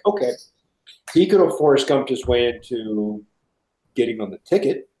things like, okay, he could have Forrest Gumped his way into getting on the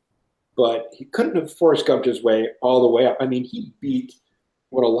ticket, but he couldn't have Forrest Gumped his way all the way up. I mean, he beat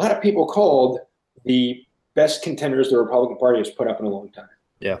what a lot of people called the best contenders the Republican Party has put up in a long time.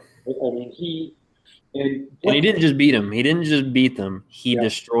 Yeah. I mean, and he didn't just beat him. He didn't just beat them. He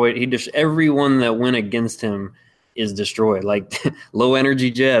destroyed. Everyone that went against him is destroyed. Like low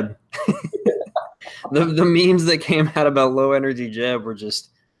energy Jeb. the memes that came out about low energy Jeb were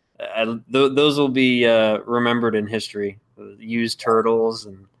just those will be remembered in history. Used turtles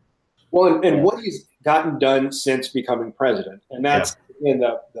and what he's gotten done since becoming president, and that's in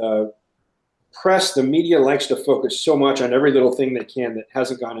the press. The media likes to focus so much on every little thing they can that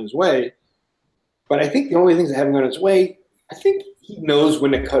hasn't gone his way. But I think the only things that haven't gone his way, I think he knows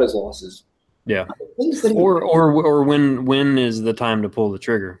when to cut his losses. Yeah. Or when is the time to pull the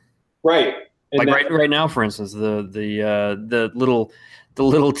trigger. Right. And like right now, for instance, the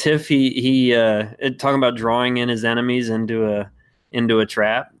little tiff he talking about drawing in his enemies into a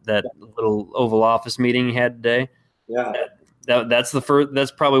trap, that little Oval Office meeting he had today. Yeah.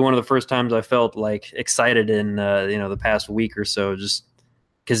 That's probably one of the first times I felt like excited in the past week or so, just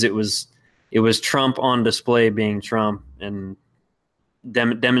because it was Trump on display being Trump and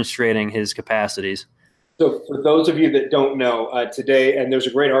demonstrating his capacities. So for those of you that don't know, today, and there's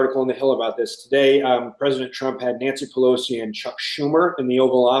a great article in The Hill about this, today President Trump had Nancy Pelosi and Chuck Schumer in the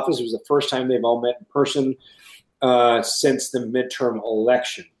Oval Office. It was the first time they've all met in person since the midterm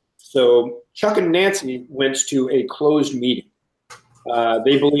election. So Chuck and Nancy went to a closed meeting.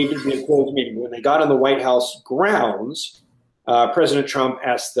 They believed it to be a closed meeting. When they got on the White House grounds, President Trump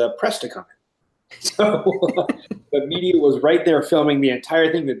asked the press to come in. So the media was right there filming the entire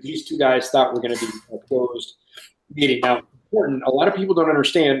thing that these two guys thought were going to be a closed meeting. Now, important, a lot of people don't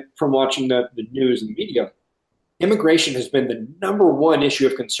understand from watching the news and the media, immigration has been the number one issue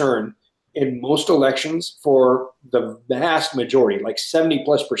of concern in most elections for the vast majority, like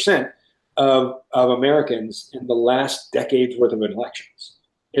 70+% of Americans in the last decade's worth of elections.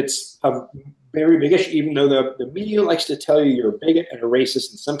 It's a very big issue, even though the media likes to tell you you're a bigot and a racist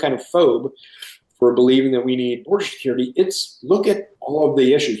and some kind of phobe for believing that we need border security. It's look at all of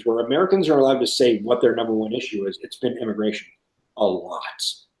the issues where Americans are allowed to say what their number one issue is. It's been immigration a lot,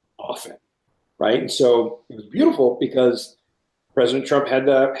 often, right? And so it was beautiful because President Trump had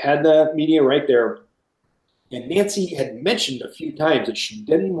the media right there. And Nancy had mentioned a few times that she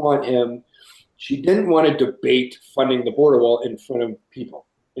didn't want to debate funding the border wall in front of people,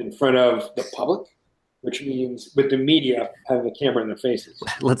 in front of the public, which means with the media having the camera in their faces.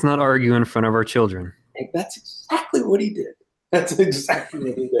 Let's not argue in front of our children. And that's exactly what he did. That's exactly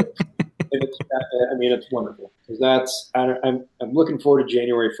what he did. And it's wonderful because I'm looking forward to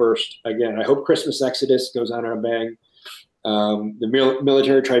January 1st. Again, I hope Christmas Exodus goes on in a bang. The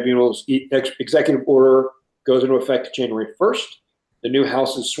military tribunal's executive order goes into effect January 1st. The new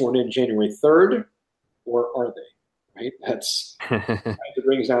House is sworn in January 3rd, or are they? Right? That's that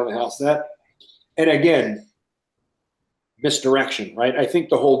brings down the House. And again, misdirection, right? I think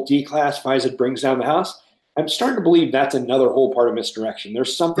the whole declassifies it brings down the House. I'm starting to believe that's another whole part of misdirection.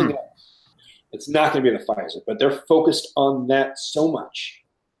 There's something else. It's not going to be the FISA, but they're focused on that so much.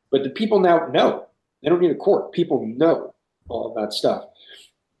 But the people now know. They don't need a court. People know all of that stuff.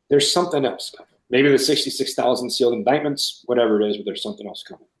 There's something else coming. Maybe the 66,000 sealed indictments, whatever it is, but there's something else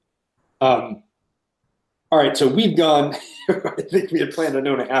coming. All right, so we've gone. I think we had planned on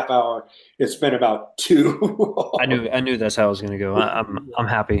doing a half hour. It's been about 2. I knew that's how it was going to go. I'm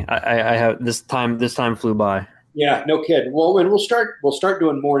happy. I have this time flew by. Yeah, no kidding. Well, and we'll start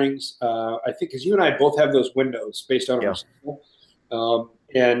doing mornings. I think because you and I both have those windows based on our schedule.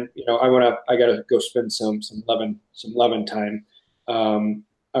 And I got to go spend some Levin time.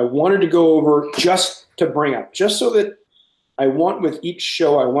 I wanted to go over just so that I want with each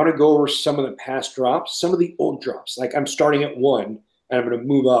show, I want to go over some of the past drops, some of the old drops. Like I'm starting at 1. and I'm going to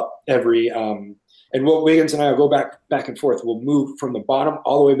move up every. And what Wiggins and I will go back and forth. We'll move from the bottom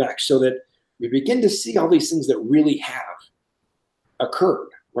all the way back so that we begin to see all these things that really have occurred,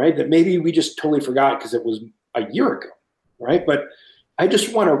 right? That maybe we just totally forgot because it was a year ago, right? But I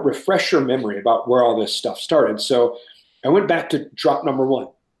just want to refresh your memory about where all this stuff started. So I went back to drop number 1.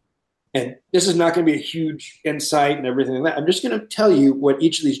 And this is not going to be a huge insight and everything like that. I'm just going to tell you what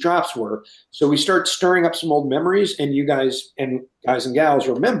each of these drops were. So we start stirring up some old memories, and you guys and gals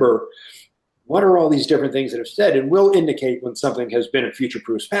remember what are all these different things that have said, and we'll indicate when something has been a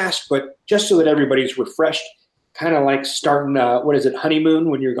future-proof past, but just so that everybody's refreshed, kind of like starting, honeymoon,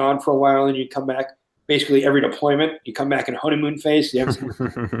 when you're gone for a while and you come back. Basically every deployment, you come back in honeymoon phase.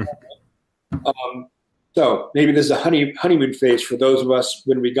 So maybe this is a honeymoon phase for those of us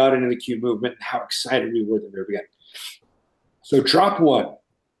when we got into the Q movement and how excited we were at the very beginning. So drop 1,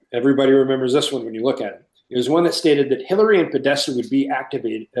 everybody remembers this one when you look at it. It was one that stated that Hillary and Podesta would be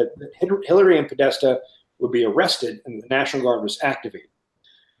activated, Hillary and Podesta would be arrested and the National Guard was activated.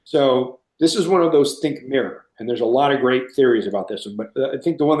 So this is one of those think mirror, and there's a lot of great theories about this one, but I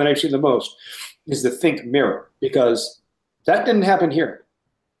think the one that I've seen the most is the think mirror, because that didn't happen here.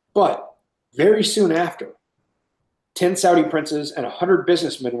 But very soon after, 10 Saudi princes and 100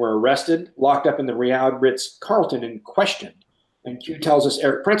 businessmen were arrested, locked up in the Riyadh Ritz-Carlton and questioned. And Q tells us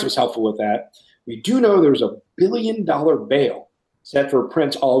Eric Prince was helpful with that. We do know there's $1 billion bail set for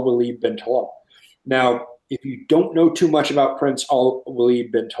Prince Al-Walid bin Talal. Now, if you don't know too much about Prince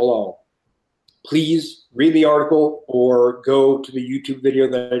Al-Walid bin Talal, please read the article or go to the YouTube video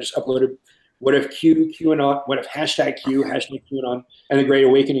that I just uploaded. What if QAnon, what if hashtag QAnon, and the Great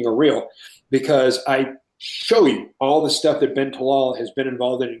Awakening are real? Because I show you all the stuff that bin Talal has been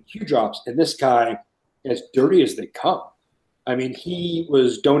involved in Q drops, and this guy, as dirty as they come. I mean, he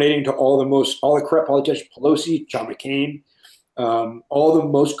was donating to all the corrupt politicians, Pelosi, John McCain, all the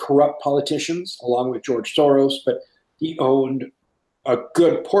most corrupt politicians, along with George Soros. But he owned a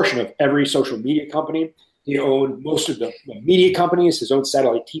good portion of every social media company. He owned most of the media companies, his own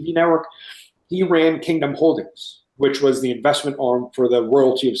satellite TV network. He ran Kingdom Holdings, which was the investment arm for the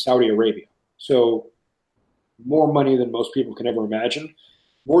royalty of Saudi Arabia. So more money than most people can ever imagine,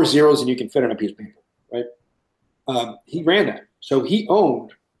 more zeros than you can fit on a piece of paper, right? He ran that. So he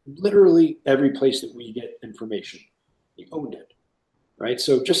owned literally every place that we get information. He owned it, right?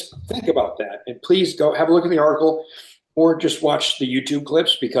 So just think about that. And please go have a look at the article or just watch the YouTube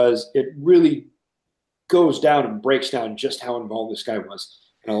clips, because it really goes down and breaks down just how involved this guy was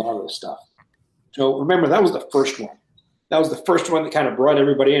in a lot of this stuff. So remember, that was the first one. That was the first one that kind of brought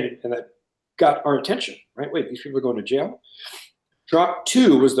everybody in and that got our attention, right? Wait, these people are going to jail? Drop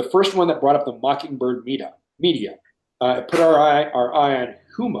 2 was the first one that brought up the Mockingbird media. It put our eye on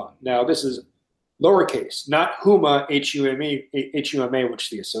Huma. Now, this is lowercase, not Huma, H-U-M-A, which is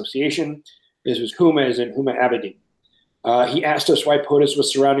the association. This was Huma, as in Huma Abedin. He asked us why POTUS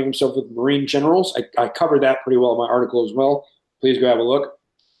was surrounding himself with Marine generals. I covered that pretty well in my article as well. Please go have a look.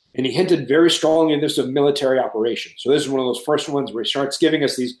 And he hinted very strongly this is a military operation. So this is one of those first ones where he starts giving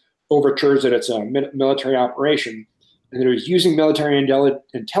us these overtures that it's a military operation, and that he was using military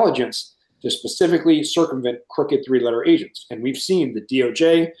intelligence to specifically circumvent crooked 3-letter agents. And we've seen the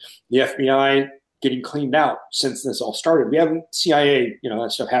DOJ, the FBI getting cleaned out since this all started. We haven't CIA,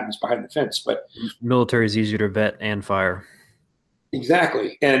 that stuff happens behind the fence, but military is easier to vet and fire.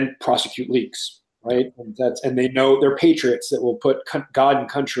 Exactly, and prosecute leaks, right? And they know they're patriots that will put God and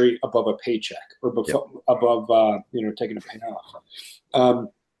country above a paycheck or above taking a payoff.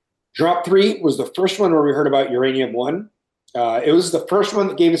 Drop 3 was the first one where we heard about Uranium One. It was the first one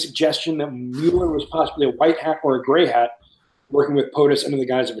that gave a suggestion that Mueller was possibly a white hat or a gray hat working with POTUS under the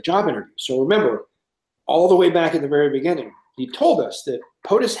guise of a job interview. So remember, all the way back at the very beginning, he told us that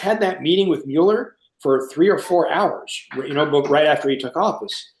POTUS had that meeting with Mueller for 3 or 4 hours, but right after he took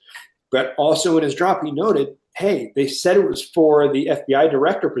office. But also in his drop, he noted, hey, they said it was for the FBI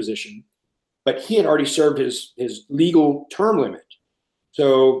director position, but he had already served his legal term limit.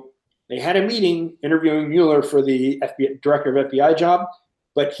 So they had a meeting interviewing Mueller for the FBI, director of FBI job,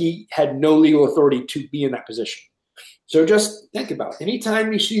 but he had no legal authority to be in that position. So just think about it.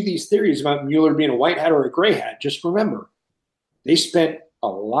 Anytime you see these theories about Mueller being a white hat or a gray hat, just remember, they spent a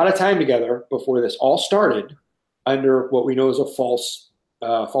lot of time together before this all started under what we know is a false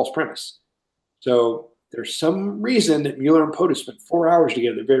premise. So there's some reason that Mueller and POTUS spent 4 hours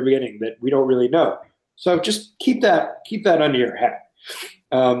together at the very beginning that we don't really know. So just keep that under your hat.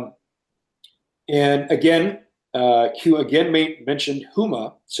 And again, Q again mentioned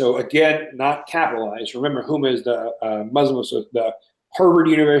Huma. So again, not capitalized. Remember, Huma is the the Harvard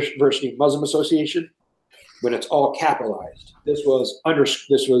University Muslim Association. when it's all capitalized. This was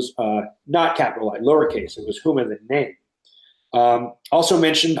not capitalized, lowercase. It was whom in the name. Also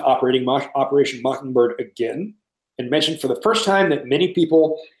mentioned Operation Mockingbird again, and mentioned for the first time that many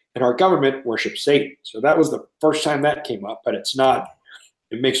people in our government worship Satan. So that was the first time that came up, but it's not.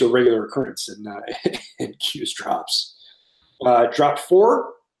 It makes a regular occurrence in Q's drops. Drop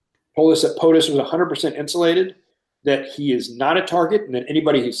 4 told us that POTUS was 100% insulated, that he is not a target, and that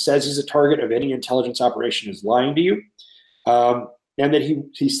anybody who says he's a target of any intelligence operation is lying to you. And that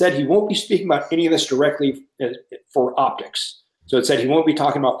he said he won't be speaking about any of this directly for optics. So it said he won't be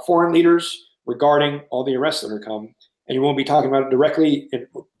talking about foreign leaders regarding all the arrests that are come, and he won't be talking about it directly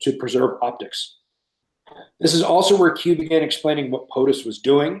to preserve optics. This is also where Q began explaining what POTUS was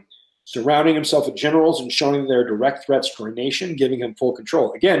doing, surrounding himself with generals and showing their direct threats to our nation, giving him full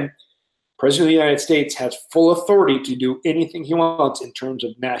control. Again, President of the United States has full authority to do anything he wants in terms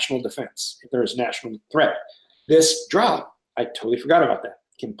of national defense if there is a national threat. This drop, I totally forgot about that,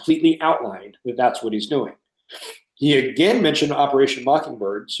 completely outlined that that's what he's doing. He again mentioned Operation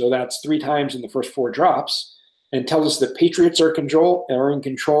Mockingbird, so that's 3 times in the first 4 drops, and tells us that patriots are in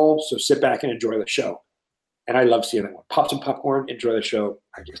control, so sit back and enjoy the show. And I love seeing that one. Pop some popcorn, enjoy the show.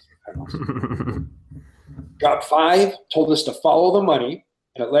 I love Drop 5 told us to follow the money,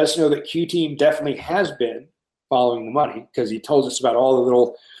 and it let us know that Q Team definitely has been following the money, because he told us about all the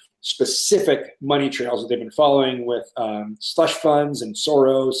little specific money trails that they've been following with slush funds and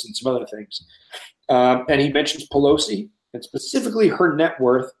Soros and some other things. And he mentions Pelosi and specifically her net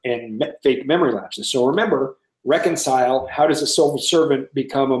worth and fake memory lapses. So remember, reconcile, how does a civil servant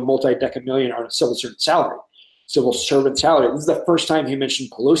become a multi-decamillionaire on a civil servant salary? Civil servant salary. This is the first time he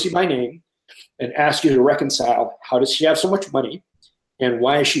mentioned Pelosi by name and asked you to reconcile, how does she have so much money and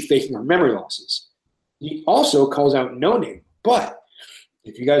why is she faking her memory losses? He also calls out No Name, but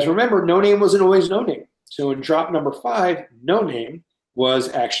if you guys remember, No Name wasn't always No Name. So in drop number 5, No Name was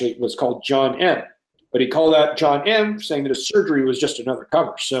called John M. But he called out John M, saying that his surgery was just another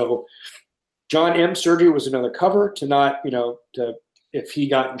cover. So John M surgery was another cover to not, if he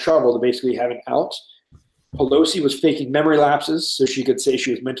got in trouble, to basically have an out. Pelosi was faking memory lapses so she could say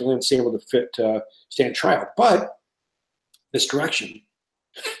she was mentally unstable to stand trial. But this direction,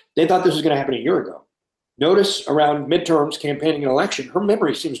 they thought this was going to happen a year ago. Notice around midterms, campaigning, and election, her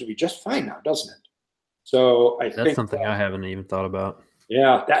memory seems to be just fine now, doesn't it? So I think that's something I haven't even thought about.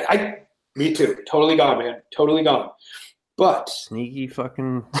 Yeah, me too. Totally gone, man. Totally gone. But sneaky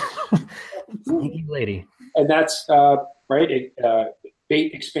fucking sneaky lady. And that's right.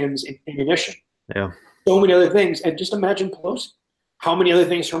 Bait expends ammunition. Yeah. So many other things, and just imagine Pelosi. How many other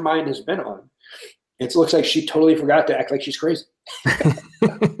things her mind has been on? It looks like she totally forgot to act like she's crazy.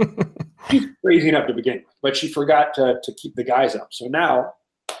 She's crazy enough to begin with, but she forgot to keep the guys up. So now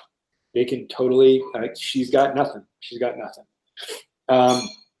they can totally. She's got nothing. She's got nothing.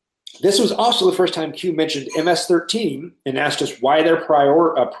 This was also the first time Q mentioned MS-13 and asked us why they're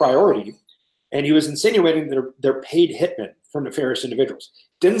priority, and he was insinuating that they're paid hitmen for nefarious individuals.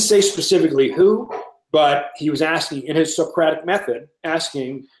 Didn't say specifically who, but he was asking in his Socratic method,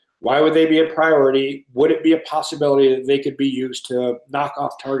 asking why would they be a priority? Would it be a possibility that they could be used to knock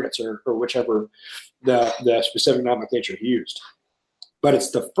off targets or whichever the specific nomenclature he used? But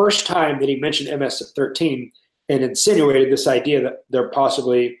it's the first time that he mentioned MS-13 and insinuated this idea that they're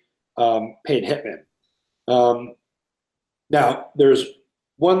possibly paid hitmen. Now, there's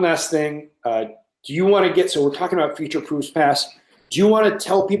one last thing. Do you want to get, so we're talking about future proofs past. Do you want to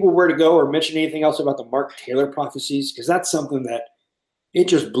tell people where to go or mention anything else about the Mark Taylor prophecies? Because that's something that it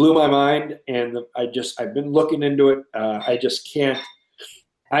just blew my mind, and I've been looking into it. I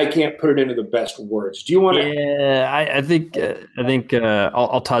can't put it into the best words. Do you want to? Yeah, I think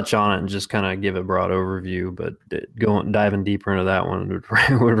I'll touch on it and just kind of give a broad overview, but diving deeper into that one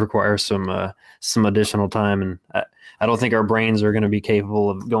would require some additional time, and I don't think our brains are going to be capable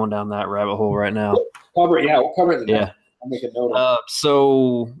of going down that rabbit hole right now. We'll cover it. Yeah, I'll make a note of it.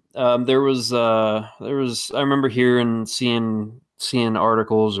 So there was I remember hearing seeing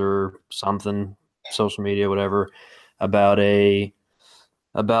articles or something, social media, whatever, about a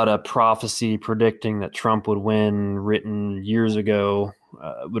prophecy predicting that Trump would win, written years ago,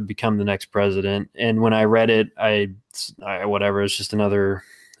 would become the next president. And when I read it, I whatever, it's just another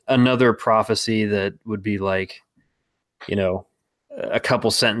prophecy that would be like, a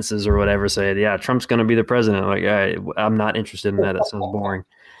couple sentences or whatever, say, yeah, Trump's going to be the president. Like, I'm not interested in that. That sounds boring.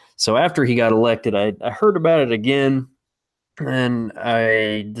 So after he got elected, I heard about it again, and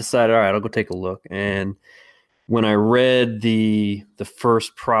I decided, all right, I'll go take a look. And when I read the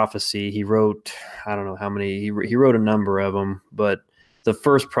first prophecy, he wrote, I don't know how many, he wrote a number of them, but the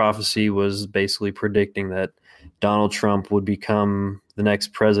first prophecy was basically predicting that Donald Trump would become the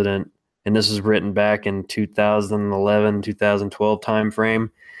next president. And this was written back in 2011, 2012 timeframe.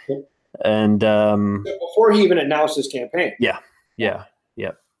 And before he even announced his campaign. Yeah.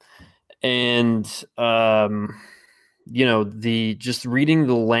 And the just reading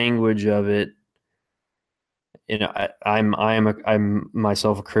the language of it, I'm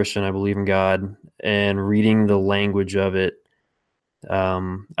myself a Christian. I believe in God, and reading the language of it,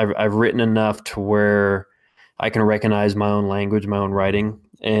 I've written enough to where I can recognize my own language, my own writing,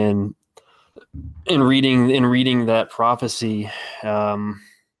 and in reading that prophecy,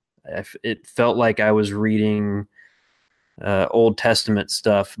 it felt like I was reading Old Testament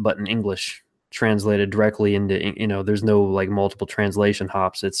stuff, but in English, translated directly into, there's no like multiple translation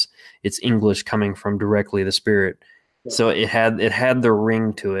hops. It's English coming from directly the Spirit. So it had the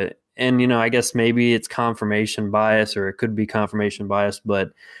ring to it. And, I guess maybe it's confirmation bias, or it could be confirmation bias,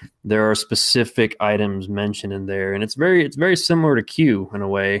 but there are specific items mentioned in there. And it's very similar to Q in a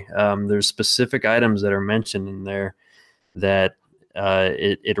way. There's specific items that are mentioned in there that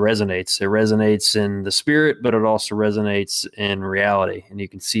it resonates. It resonates in the spirit, but it also resonates in reality. And you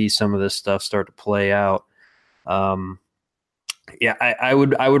can see some of this stuff start to play out. I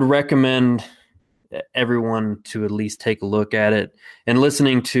would recommend everyone to at least take a look at it. And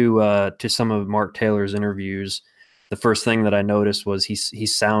listening to some of Mark Taylor's interviews, the first thing that I noticed was he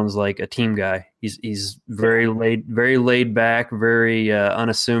sounds like a team guy. He's very laid back, very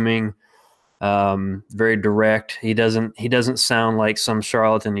unassuming, very direct. He doesn't sound like some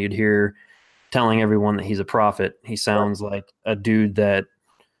charlatan you'd hear telling everyone that he's a prophet. He sounds like a dude that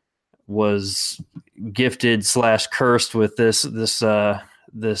was gifted / cursed with this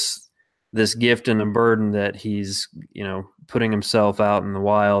gift and a burden that he's, putting himself out in the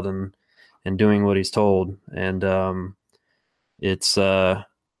wild and doing what he's told. And I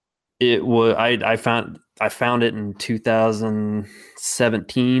found it in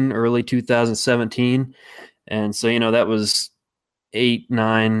 2017, early 2017. And so, that was 8,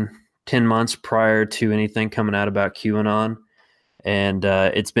 9, 10 months prior to anything coming out about QAnon. And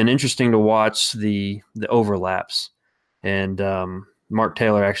it's been interesting to watch the overlaps. And Mark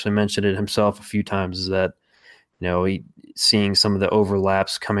Taylor actually mentioned it himself a few times, is that, seeing some of the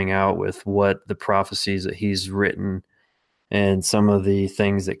overlaps coming out with what the prophecies that he's written and some of the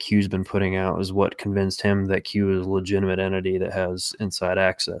things that Q's been putting out is what convinced him that Q is a legitimate entity that has inside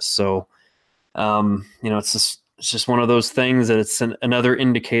access. So, it's just one of those things that it's another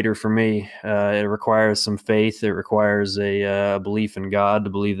indicator for me. It requires some faith. It requires a belief in God, to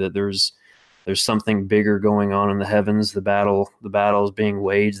believe that there's something bigger going on in the heavens. The battle is being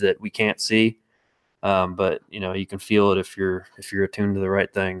waged that we can't see. But you can feel it if you're attuned to the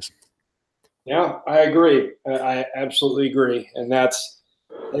right things. Yeah, I agree. I absolutely agree, and I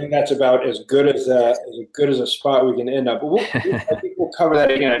think that's about as good as a spot we can end up. But I think we'll cover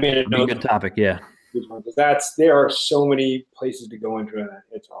that again. I mean, it'd be a good topic, yeah. There are so many places to go into that.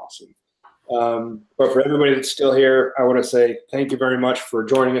 It's awesome. But for everybody that's still here, I want to say thank you very much for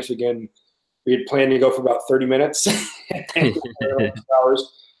joining us again. We had planned to go for about 30 minutes,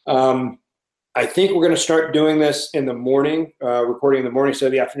 hours. I think we're going to start doing this in the morning, recording in the morning instead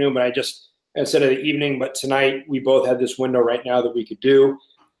of the afternoon. But instead of the evening, but tonight we both had this window right now that we could do.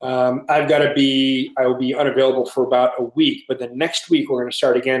 I will be unavailable for about a week, but then next week we're going to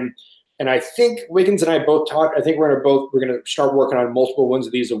start again. And I think Wiggins and I both talked. I think we're going to start working on multiple ones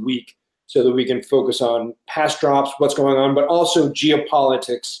of these a week, so that we can focus on past drops, what's going on, but also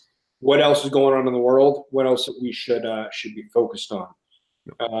geopolitics. What else is going on in the world? What else that we should be focused on?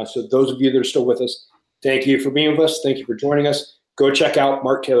 So those of you that are still with us, thank you for being with us. Thank you for joining us. Go check out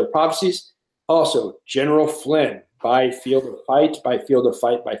Mark Taylor Prophecies. Also, General Flynn, by Field of Fight, by Field of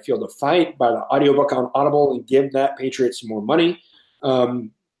Fight, by Field of Fight, buy the audiobook on Audible and give that patriot some more money.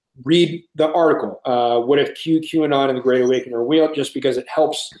 Read the article, What If QAnon and the Great Awakening are real? Just because it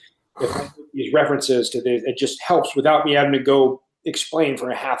helps, if I put these references to this, it just helps without me having to go explain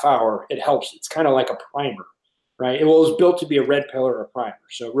for a half hour. It helps. It's kind of like a primer, right? It was built to be a red pill or a primer.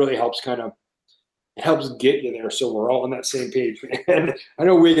 So it really helps it helps get you there, so we're all on that same page. And I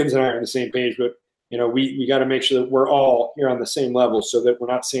know Wiggins and I are on the same page, but we got to make sure that we're all here on the same level, so that we're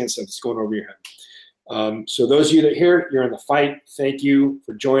not saying stuff that's going over your head. So those of you that are here, you're in the fight. Thank you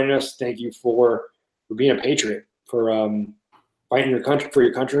for joining us. Thank you for being a patriot, for fighting your country, for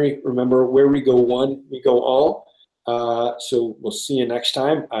your country. Remember, where we go one, we go all. So we'll see you next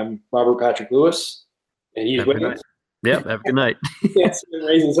time. I'm Robert Patrick Lewis, and he's Wiggins. Yep, have a good night. He can't see him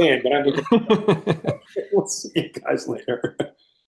raise his hand, but we'll see you guys later.